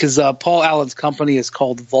 Because Paul Allen's company is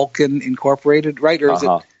called Vulcan Incorporated, right?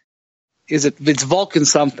 Or is it's Vulcan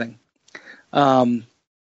something?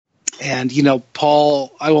 And,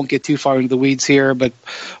 Paul, I won't get too far into the weeds here, but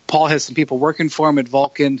Paul has some people working for him at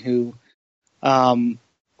Vulcan who, obviously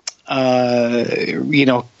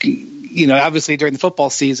during the football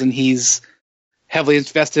season, he's heavily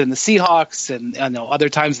invested in the Seahawks, and other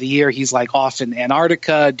times of the year he's like off in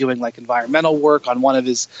Antarctica doing like environmental work on one of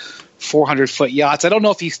his 400-foot yachts. I don't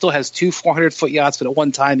know if he still has two 400-foot yachts, but at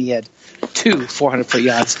one time he had two 400-foot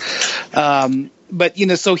yachts. But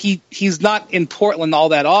so he's not in Portland all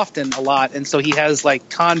that often a lot, and so he has like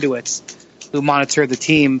conduits who monitor the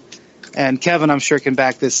team. And Kevin, I'm sure, can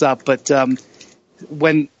back this up. But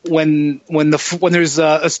when there's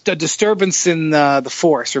a disturbance in the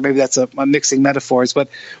force, or maybe that's I'm mixing metaphors, but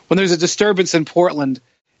when there's a disturbance in Portland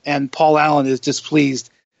and Paul Allen is displeased,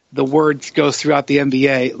 the word goes throughout the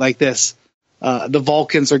NBA like this: the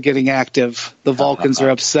Vulcans are getting active. The Vulcans are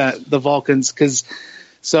upset. The Vulcans,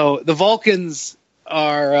 the Vulcans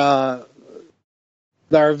are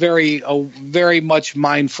very much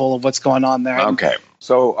mindful of what's going on there.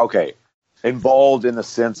 Okay. Involved in the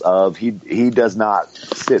sense of he does not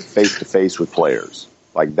sit face to face with players.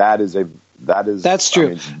 Like that's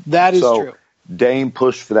true. That is true. Dame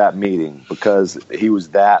pushed for that meeting because he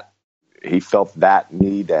felt that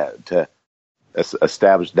need to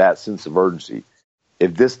establish that sense of urgency.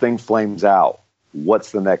 If this thing flames out,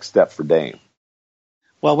 what's the next step for Dame?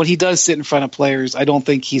 Well, when he does sit in front of players, I don't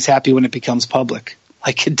think he's happy when it becomes public,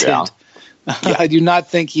 like it did. Yeah. I do not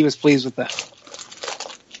think he was pleased with that.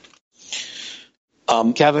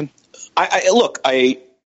 Kevin? I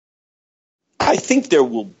think there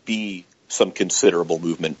will be some considerable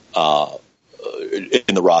movement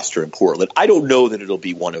in the roster in Portland. I don't know that it'll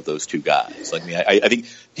be one of those two guys. I think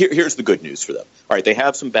here's the good news for them. All right, they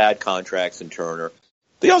have some bad contracts in Turner.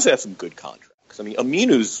 They also have some good contracts.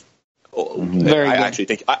 Aminu's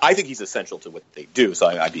I think he's essential to what they do. So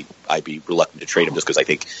I'd be reluctant to trade him just because I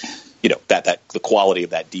think that the quality of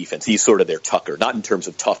that defense. He's sort of their Tucker, not in terms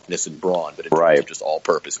of toughness and brawn, but in terms of just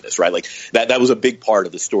all-purposeness. Right, like that was a big part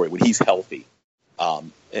of the story when he's healthy,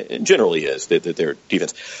 and generally is their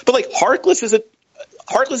defense. But like Harkless is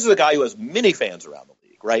a guy who has many fans around the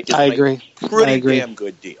league. Right, I agree. Pretty damn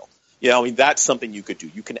good deal. That's something you could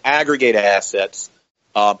do. You can aggregate assets.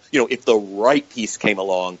 If the right piece came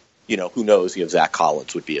along. Who knows if Zach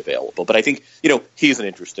Collins would be available. But I think, he's an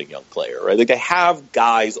interesting young player. Right? Like they have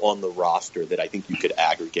guys on the roster that I think you could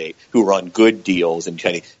aggregate who run good deals and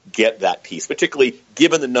kind of get that piece, particularly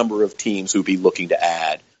given the number of teams who'd be looking to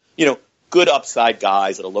add, good upside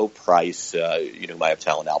guys at a low price, who might have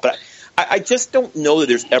talent out. But I just don't know that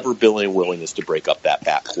there's ever been any willingness to break up that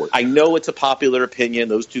backcourt. I know it's a popular opinion.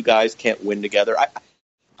 Those two guys can't win together.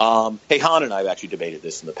 Han and I have actually debated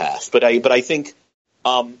this in the past, but I think,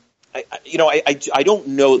 I don't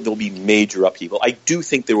know there'll be major upheaval. I do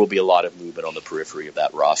think there will be a lot of movement on the periphery of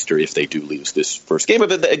that roster if they do lose this first game.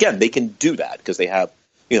 But again, they can do that because they have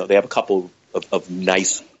a couple of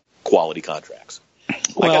nice quality contracts.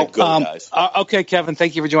 Well, I gotta go, guys. Okay, Kevin,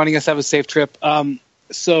 thank you for joining us. Have a safe trip.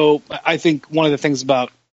 So I think one of the things about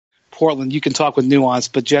Portland, you can talk with nuance,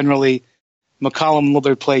 but generally McCollum and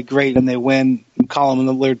Lillard play great and they win. McCollum and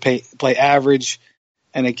Lillard play average.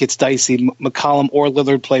 And it gets dicey. McCollum or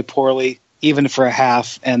Lillard play poorly, even for a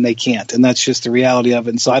half, and they can't. And that's just the reality of it.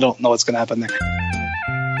 And so I don't know what's going to happen there.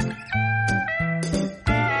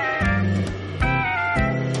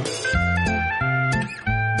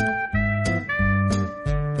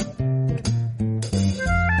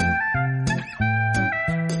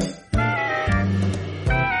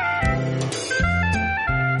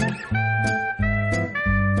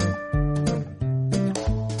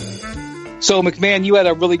 So, MacMahon, you had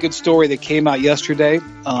a really good story that came out yesterday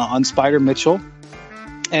on Spider Mitchell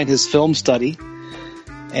and his film study.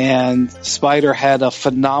 And Spider had a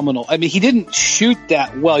phenomenal... he didn't shoot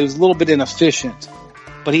that well. He was a little bit inefficient.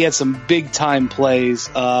 But he had some big-time plays.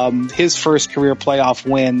 His first career playoff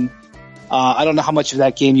win. I don't know how much of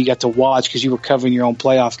that game you got to watch because you were covering your own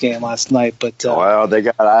playoff game last night. But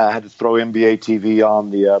I had to throw NBA TV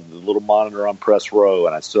on the little monitor on press row,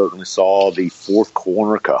 and I certainly saw the fourth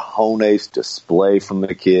corner cojones display from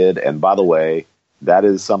the kid. And by the way, that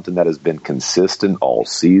is something that has been consistent all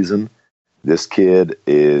season. This kid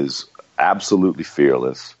is absolutely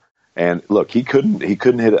fearless. And look, he couldn't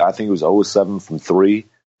hit it. I think it was 0-7 from 3.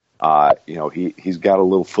 He's got a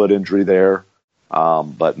little foot injury there.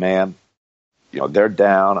 But man, they're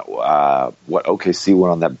down. OKC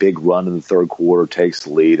went on that big run in the third quarter, takes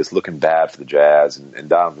the lead. It's looking bad for the Jazz. And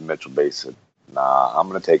Donovan Mitchell basically said, nah, I'm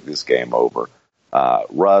going to take this game over.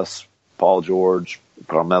 Russ, Paul George,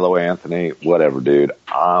 Carmelo Anthony, whatever, dude.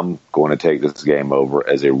 I'm going to take this game over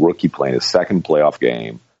as a rookie playing his second playoff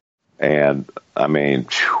game. And,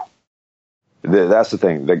 That's the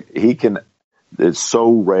thing. It's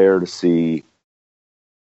so rare to see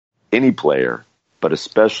any player, but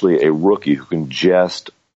especially a rookie, who can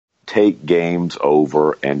just take games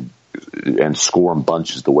over and score in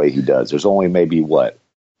bunches the way he does. There's only maybe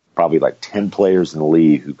probably like 10 players in the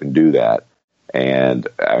league who can do that, and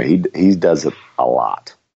he does it a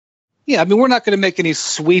lot. Yeah, I mean, we're not going to make any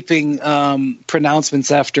sweeping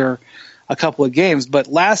pronouncements after a couple of games, but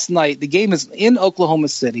last night, the game is in Oklahoma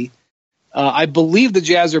City. I believe the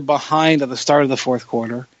Jazz are behind at the start of the fourth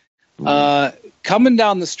quarter. Coming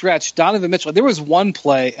down the stretch, Donovan Mitchell, there was one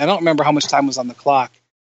play, I don't remember how much time was on the clock.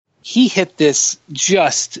 He hit this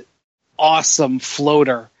just awesome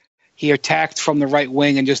floater. He attacked from the right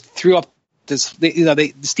wing and just threw up this,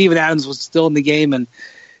 Steven Adams was still in the game, and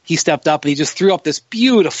he stepped up and he just threw up this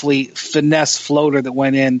beautifully finesse floater that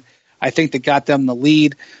went in. I think that got them the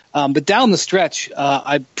lead. But down the stretch,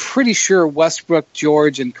 I'm pretty sure Westbrook,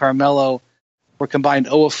 George, and Carmelo were combined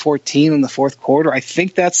 0 of 14 in the fourth quarter. I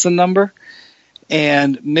think that's the number.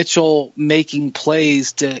 And Mitchell making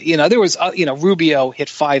plays to, there was, Rubio hit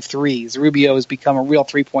 5 threes. Rubio has become a real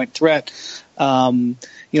 3-point threat.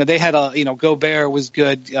 They had Gobert was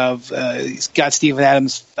good. He's got Steven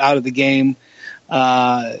Adams out of the game.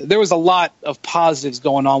 There was a lot of positives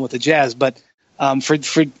going on with the Jazz, but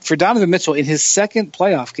for Donovan Mitchell in his second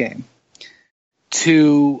playoff game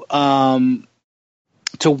to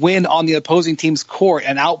win on the opposing team's court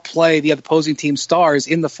and outplay the opposing team's stars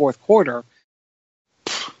in the fourth quarter,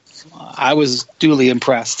 I was duly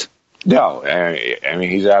impressed. No, I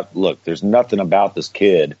mean, he's out. Look, there's nothing about this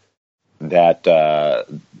kid that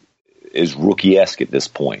is rookie-esque at this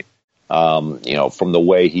point. From the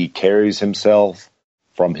way he carries himself,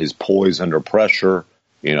 from his poise under pressure,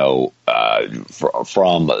 from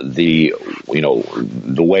the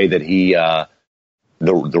way that he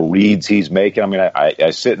the reads he's making. I mean,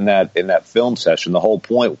 I sit in that film session. The whole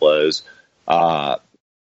point was, the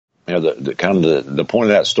point of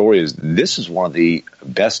that story is this is one of the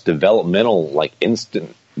best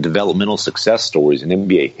instant developmental success stories in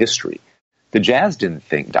NBA history. The Jazz didn't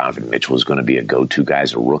think Donovan Mitchell was going to be a go-to guy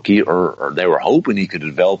as a rookie, or they were hoping he could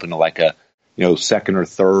develop into like a second or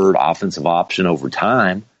third offensive option over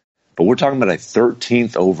time. But we're talking about a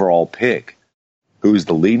 13th overall pick who's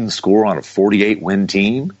the leading scorer on a 48-win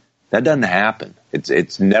team. That doesn't happen.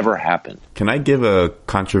 It's never happened. Can I give a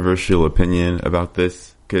controversial opinion about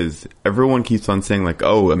this? Because everyone keeps on saying like,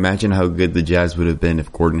 oh, imagine how good the Jazz would have been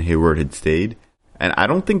if Gordon Hayward had stayed. And I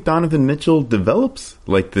don't think Donovan Mitchell develops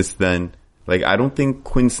like this then. Like, I don't think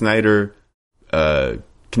Quinn Snyder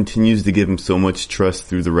continues to give him so much trust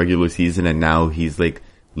through the regular season, and now he's like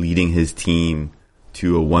leading his team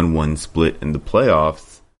to a 1-1 split in the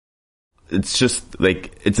playoffs. It's just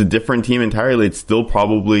like, it's a different team entirely. It's still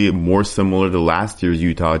probably more similar to last year's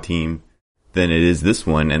Utah team than it is this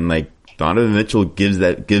one. And like, Donovan Mitchell gives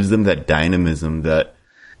them that dynamism, that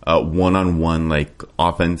one-on-one like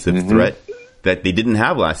offensive threat that they didn't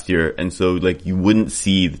have last year. And so like, you wouldn't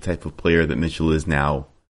see the type of player that Mitchell is now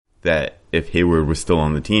that if Hayward was still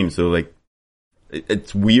on the team. So like,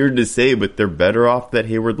 it's weird to say, but they're better off that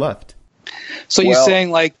Hayward left. So you're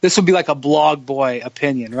saying like this would be like a blog boy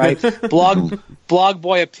opinion, right? blog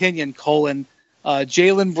boy opinion,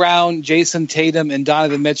 Jaylen Brown, Jason Tatum, and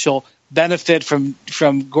Donovan Mitchell benefit from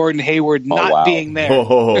Gordon Hayward not being there.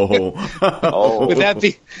 Would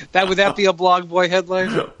that be a blog boy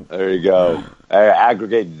headline? There you go.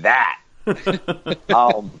 Aggregate that.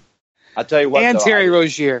 I'll tell you what. And though, Terry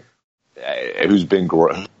Rozier, who's been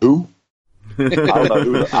great. Who? I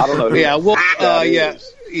don't know who. Yeah. Well.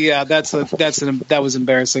 Yeah. That was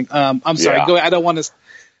embarrassing. I'm sorry. Yeah. Go ahead. I don't want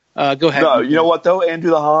to. Go ahead. No, you know what though,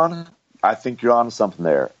 Andrew the Han? I think you're onto something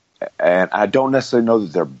there. And I don't necessarily know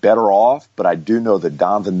that they're better off, but I do know that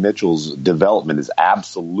Donovan Mitchell's development has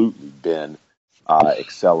absolutely been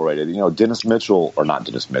accelerated. Dennis Mitchell, or not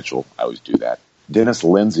Dennis Mitchell, I always do that. Dennis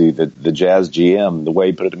Lindsay, the Jazz GM, the way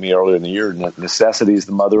he put it to me earlier in the year, necessity is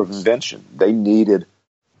the mother of invention. They needed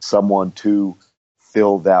someone to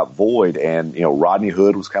fill that void. And, Rodney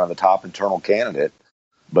Hood was kind of the top internal candidate.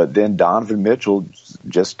 But then Donovan Mitchell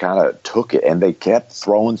just kind of took it, and they kept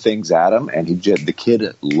throwing things at him, and the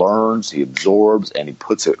kid learns, he absorbs, and he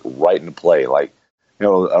puts it right into play. Like,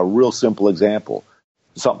 a real simple example.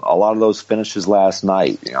 A lot of those finishes last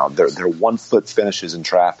night, they're 1 foot finishes in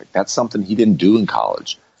traffic. That's something he didn't do in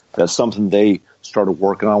college. That's something they started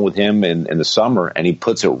working on with him in the summer, and he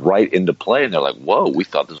puts it right into play, and they're like, whoa, we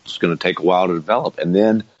thought this was going to take a while to develop. And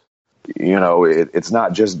then, it's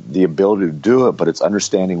not just the ability to do it, but it's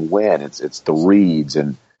understanding when. It's the reads,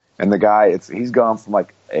 and the guy, he's gone from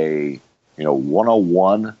like a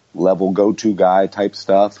 101 level go-to guy type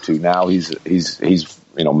stuff to now he's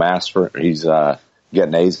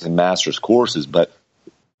getting A's in master's courses. But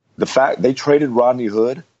the fact they traded Rodney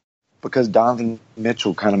Hood because Donovan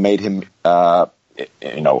Mitchell kind of made him,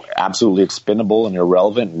 absolutely expendable and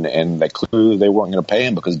irrelevant, and they clearly they weren't going to pay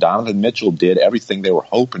him because Donovan Mitchell did everything they were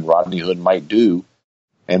hoping Rodney Hood might do,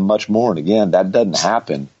 and much more. And again, that doesn't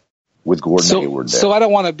happen with Gordon Hayward there. So I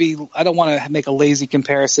don't want to make a lazy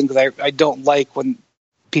comparison because I don't like when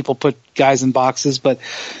people put guys in boxes, but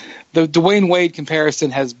the Dwayne Wade comparison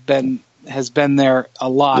has been there a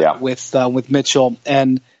lot with Mitchell.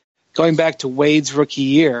 And going back to Wade's rookie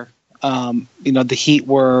year, the Heat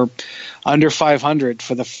were under 500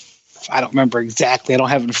 for I don't remember exactly. I don't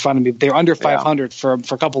have it in front of me, but they were under 500 for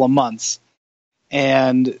a couple of months.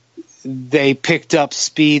 And they picked up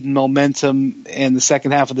speed and momentum in the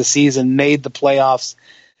second half of the season, made the playoffs,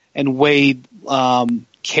 and Wade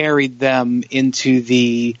carried them into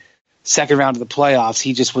the second round of the playoffs.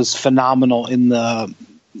 He just was phenomenal in the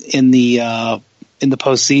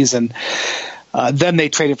postseason. Then they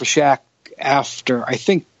traded for Shaq after, I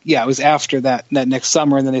think, it was after that next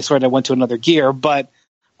summer, and then they sort of went to another gear. But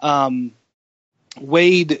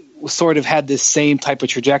Wade sort of had this same type of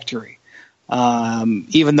trajectory.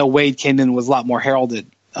 Even though Wade came in was a lot more heralded.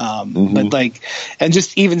 But and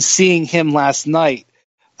just even seeing him last night,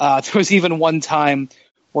 there was even one time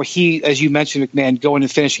where he, as you mentioned, MacMahon, going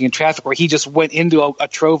and finishing in traffic, where he just went into a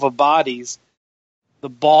trove of bodies. The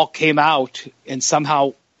ball came out and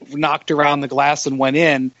somehow knocked around the glass and went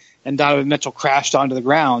in, and Donovan Mitchell crashed onto the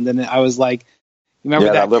ground. And I was like,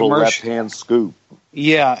 remember that little commercial? left-hand scoop.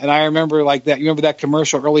 Yeah, and I remember like that. You remember that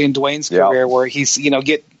commercial early in Dwayne's career where he's,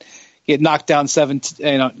 get knocked down seven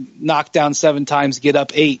times, get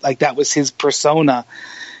up 8. Like that was his persona.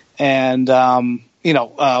 And,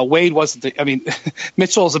 Wade wasn't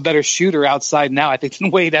Mitchell's a better shooter outside now, I think,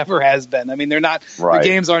 than Wade ever has been. I mean, they're not, the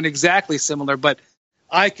games aren't exactly similar, but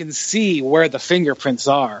I can see where the fingerprints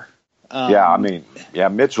are.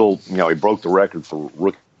 Mitchell, he broke the record for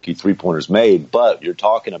rookie three-pointers made, but you're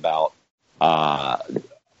talking about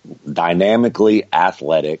dynamically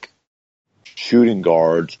athletic shooting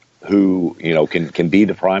guards who, can be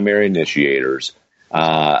the primary initiators,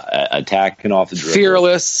 attacking off the dribble.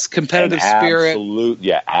 Fearless, competitive spirit.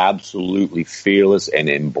 Absolutely fearless and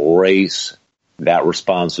embrace that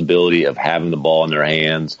responsibility of having the ball in their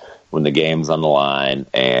hands when the game's on the line,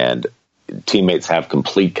 and teammates have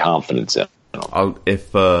complete confidence in them.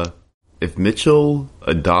 If Mitchell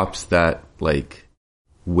adopts that,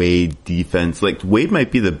 Wade defense, Wade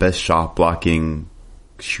might be the best shot blocking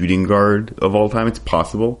shooting guard of all time. It's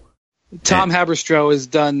possible. Tom Haberstroh has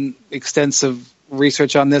done extensive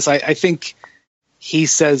research on this. I think he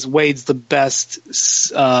says Wade's the best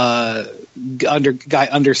guy under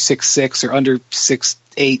 6'6" or under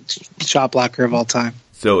 6'8" shot blocker of all time.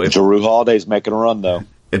 So if Jrue Holiday's making a run, though,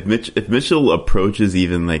 if Mitchell approaches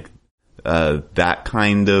even that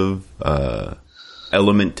kind of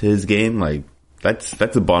element to his game, that's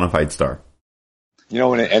a bona fide star.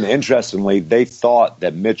 And interestingly, they thought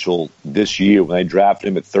that Mitchell this year, when they drafted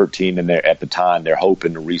him at 13, and at the time they're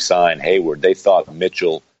hoping to re-sign Hayward, they thought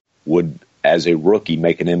Mitchell would, as a rookie,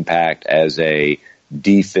 make an impact as a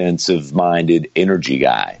defensive-minded energy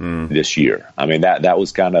guy this year. I mean, that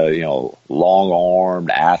was kind of,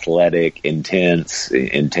 long-armed, athletic, intense,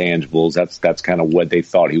 intangibles. That's kind of what they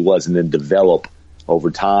thought he was, and then develop over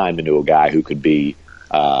time into a guy who could be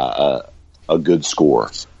a good scorer.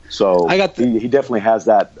 So he definitely has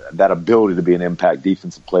that ability to be an impact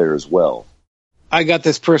defensive player as well. I got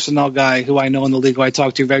this personnel guy who I know in the league who I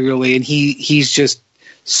talk to regularly, and he's just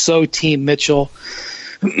so team Mitchell,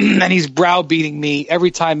 and he's browbeating me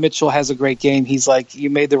every time Mitchell has a great game. He's like, "You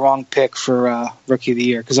made the wrong pick for Rookie of the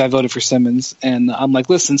Year," because I voted for Simmons, and I'm like,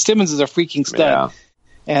 "Listen, Simmons is a freaking stud." Yeah.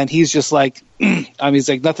 And he's just like, he's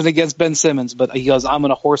like, nothing against Ben Simmons, but he goes, "I'm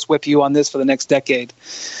going to horsewhip you on this for the next decade,"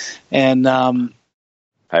 and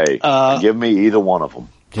hey, give me either one of them.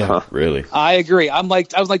 Yeah, really. I agree. I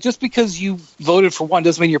was like, just because you voted for one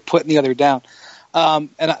doesn't mean you're putting the other down.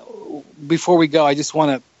 Before we go, I just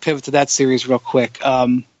want to pivot to that series real quick.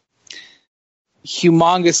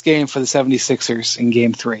 Humongous game for the 76ers in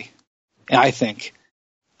Game 3, I think.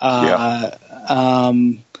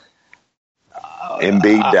 Embiid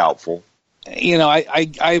doubtful.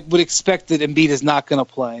 I would expect that Embiid is not going to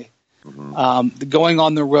play. Mm-hmm. Going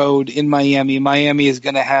on the road in Miami is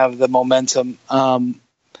going to have the momentum.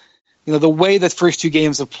 The way the first two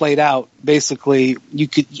games have played out, basically,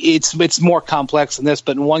 it's more complex than this.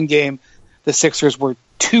 But in one game, the Sixers were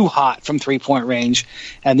too hot from 3-point range,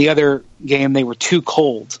 and the other game they were too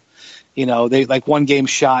cold. They one game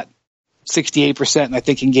shot 68%, and I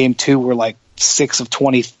think in game 2 we're like 6 of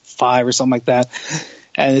 25 or something like that.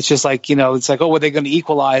 And it's just like, it's like, oh, well, they're going to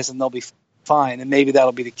equalize and they'll be fine, and maybe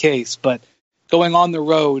that'll be the case. But going on the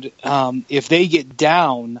road, if they get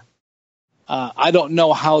down, I don't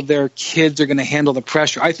know how their kids are going to handle the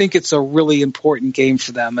pressure. I think it's a really important game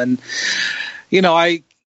for them. And,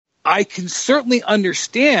 I can certainly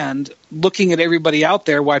understand, looking at everybody out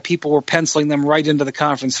there, why people were penciling them right into the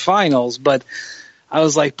conference finals. But I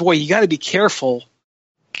was like, boy, you got to be careful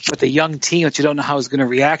with a young team that you don't know how it's going to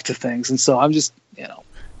react to things. And so I'm just,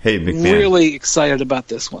 hey, MacMahon, really excited about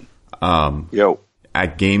this one.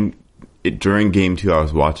 During game 2, I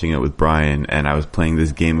was watching it with Brian, and I was playing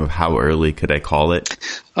this game of how early could I call it?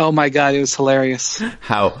 Oh my God, it was hilarious.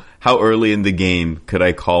 How early in the game could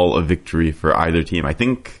I call a victory for either team? I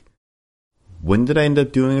think, when did I end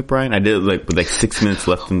up doing it, Brian? I did it with 6 minutes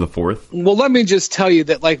left in the fourth. Well, let me just tell you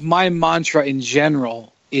that my mantra in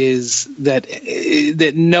general is that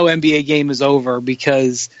no NBA game is over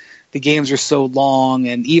because the games are so long,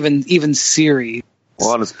 and even series.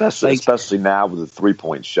 Well, and especially now with the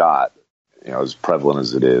 3-point shot, as prevalent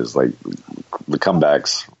as it is, the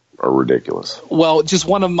comebacks are ridiculous. Well, just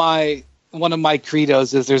one of my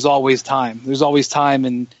credos is there's always time. There's always time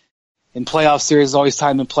in playoff series. There's always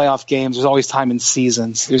time in playoff games. There's always time in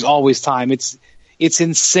seasons. There's always time. It's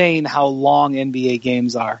insane how long NBA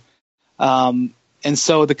games are. And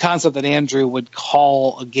so the concept that Andrew would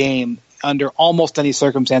call a game under almost any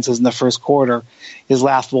circumstances in the first quarter is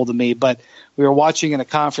laughable to me. But we were watching in a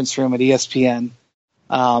conference room at ESPN,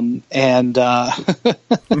 and I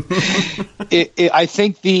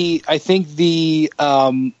think the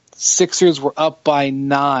Sixers were up by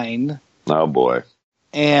 9. Oh boy!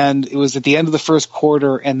 And it was at the end of the first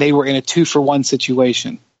quarter, and they were in a 2-for-1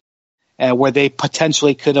 situation where they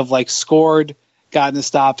potentially could have scored, gotten a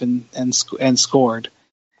stop, and scored.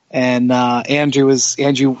 And Andrew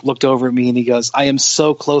looked over at me and he goes, "I am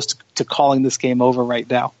so close to calling this game over right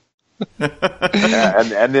now."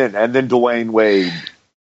 and then Dwayne Wade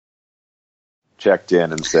checked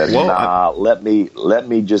in and said, let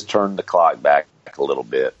me just turn the clock back a little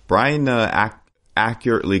bit. Brian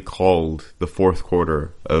accurately called the fourth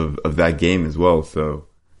quarter of that game as well. So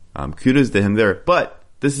kudos to him there. But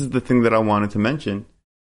this is the thing that I wanted to mention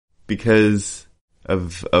because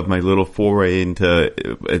of my little foray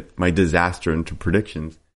into my disaster into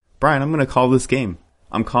predictions. Brian, I'm going to call this game.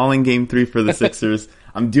 I'm calling game 3 for the Sixers.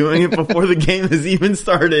 I'm doing it before the game has even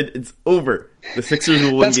started. It's over. The Sixers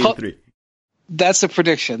will win game 3. That's a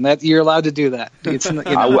prediction. That you're allowed to do that. It's,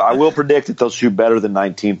 I will predict that they'll shoot better than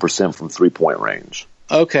 19% from 3-point range.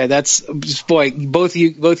 Okay, that's boy. Both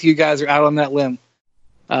of you guys are out on that limb.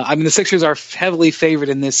 The Sixers are heavily favored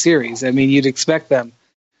in this series. You'd expect them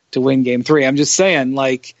to win game 3. I'm just saying,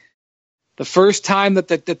 the first time that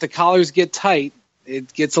the collars get tight,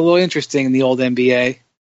 it gets a little interesting in the old NBA.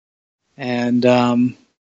 And,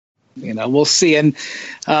 we'll see. And,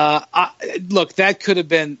 look, that could have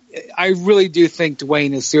been, I really do think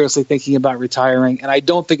Dwayne is seriously thinking about retiring. And I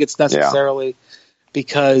don't think it's necessarily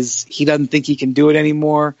because he doesn't think he can do it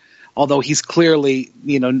anymore, although he's clearly,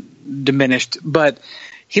 diminished. But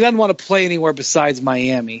he doesn't want to play anywhere besides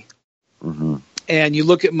Miami. Mm-hmm. And you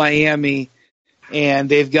look at Miami, and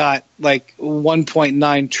they've got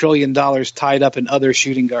 $1.9 trillion tied up in other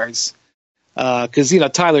shooting guards. Because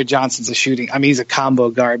Tyler Johnson's a shooting. He's a combo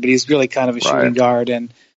guard, but he's really kind of a shooting guard.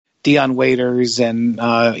 And Dion Waiters, and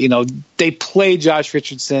they play Josh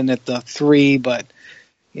Richardson at the 3, but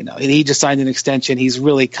he just signed an extension. He's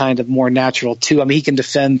really kind of more natural too. He can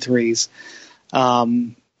defend threes,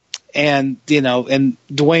 and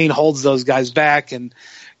Dwayne holds those guys back. And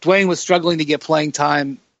Dwayne was struggling to get playing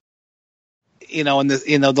time, in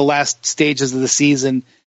the last stages of the season,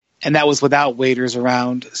 and that was without Waiters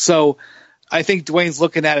around. So I think Dwayne's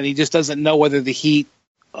looking at it. He just doesn't know whether the Heat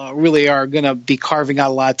really are going to be carving out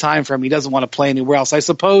a lot of time for him. He doesn't want to play anywhere else. I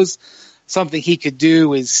suppose something he could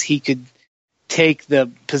do is he could take the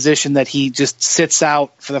position that he just sits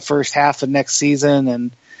out for the first half of next season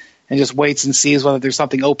and just waits and sees whether there's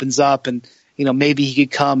something opens up. And, maybe he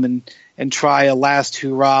could come and try a last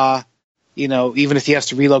hurrah, even if he has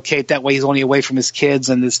to relocate. That way he's only away from his kids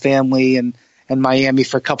and his family and Miami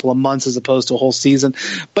for a couple of months as opposed to a whole season.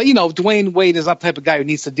 But, Dwayne Wade is not the type of guy who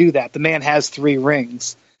needs to do that. The man has 3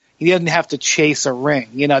 rings. He doesn't have to chase a ring.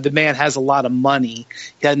 The man has a lot of money.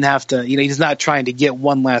 He doesn't have to, he's not trying to get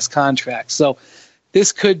one last contract. So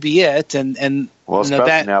this could be it. And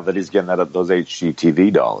especially now that he's getting those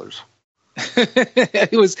HGTV dollars.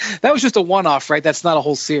 That was just a one-off, right? That's not a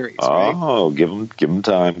whole series, right? Oh, give him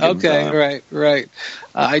time. Give him time. Right.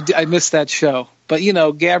 I missed that show. But,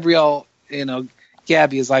 Gabrielle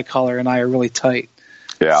Gabby, as I call her, and I are really tight.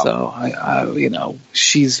 Yeah. So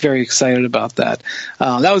she's very excited about that.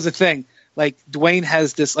 That was the thing. Like, Dwayne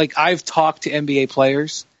has this, like, I've talked to NBA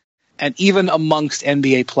players, and even amongst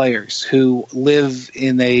NBA players who live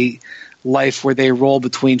in a life where they roll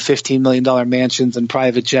between $15 million mansions and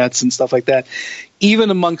private jets and stuff like that, even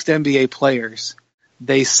amongst NBA players,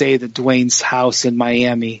 they say that Dwayne's house in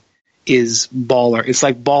Miami is baller. It's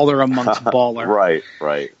like baller amongst baller.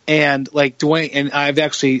 Right. And like Dwayne, and I've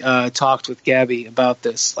actually talked with Gabby about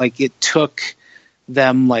this. Like, it took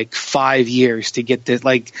them like 5 years to get this.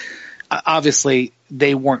 Like, obviously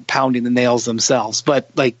they weren't pounding the nails themselves, but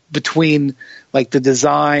like between like the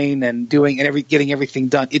design and getting everything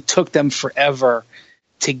done, it took them forever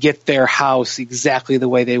to get their house exactly the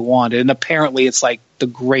way they wanted. And apparently it's like the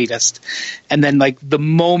greatest. And then like the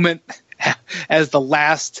moment as the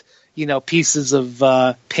last, pieces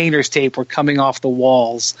of painter's tape were coming off the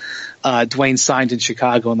walls, Dwayne signed in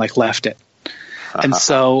Chicago and like left it. And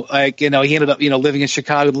so like, he ended up, living in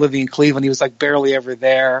Chicago, living in Cleveland. He was like barely ever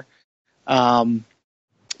there. And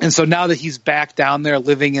so now that he's back down there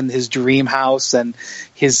living in his dream house, and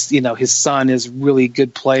his son is really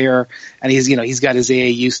good player, and he's got his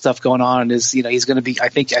AAU stuff going on, and he's going to be, I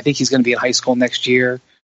think he's going to be in high school next year.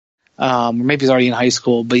 Or maybe he's already in high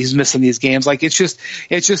school, but he's missing these games. Like, it's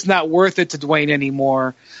just not worth it to Dwayne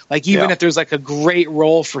anymore. Like, even if there's like a great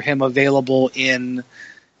role for him available in,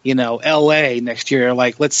 LA next year,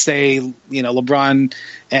 like let's say, LeBron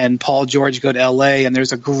and Paul George go to LA and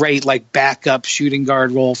there's a great like backup shooting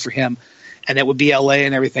guard role for him, and it would be LA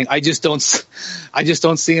and everything. I just don't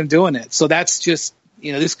see him doing it. So that's just,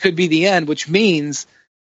 this could be the end, which means,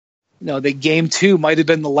 that game 2 might have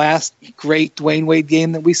been the last great Dwayne Wade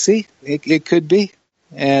game that we see. It could be.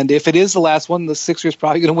 And if it is the last one, the Sixers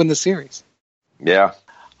probably going to win the series. Yeah.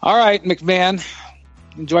 All right, MacMahon.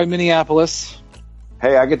 Enjoy Minneapolis.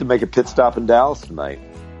 Hey, I get to make a pit stop in Dallas tonight.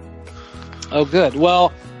 Oh, good.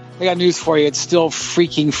 Well, I got news for you. It's still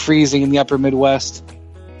freaking freezing in the upper Midwest.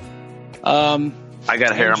 I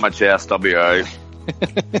got hair on my chest. I'll be all right.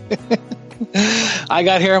 I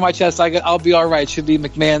got hair on my chest. I'll be all right. Should be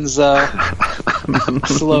MacMahon's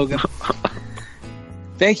slogan.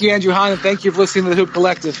 Thank you, Andrew Hahn, and thank you for listening to the Hoop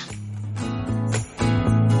Collective.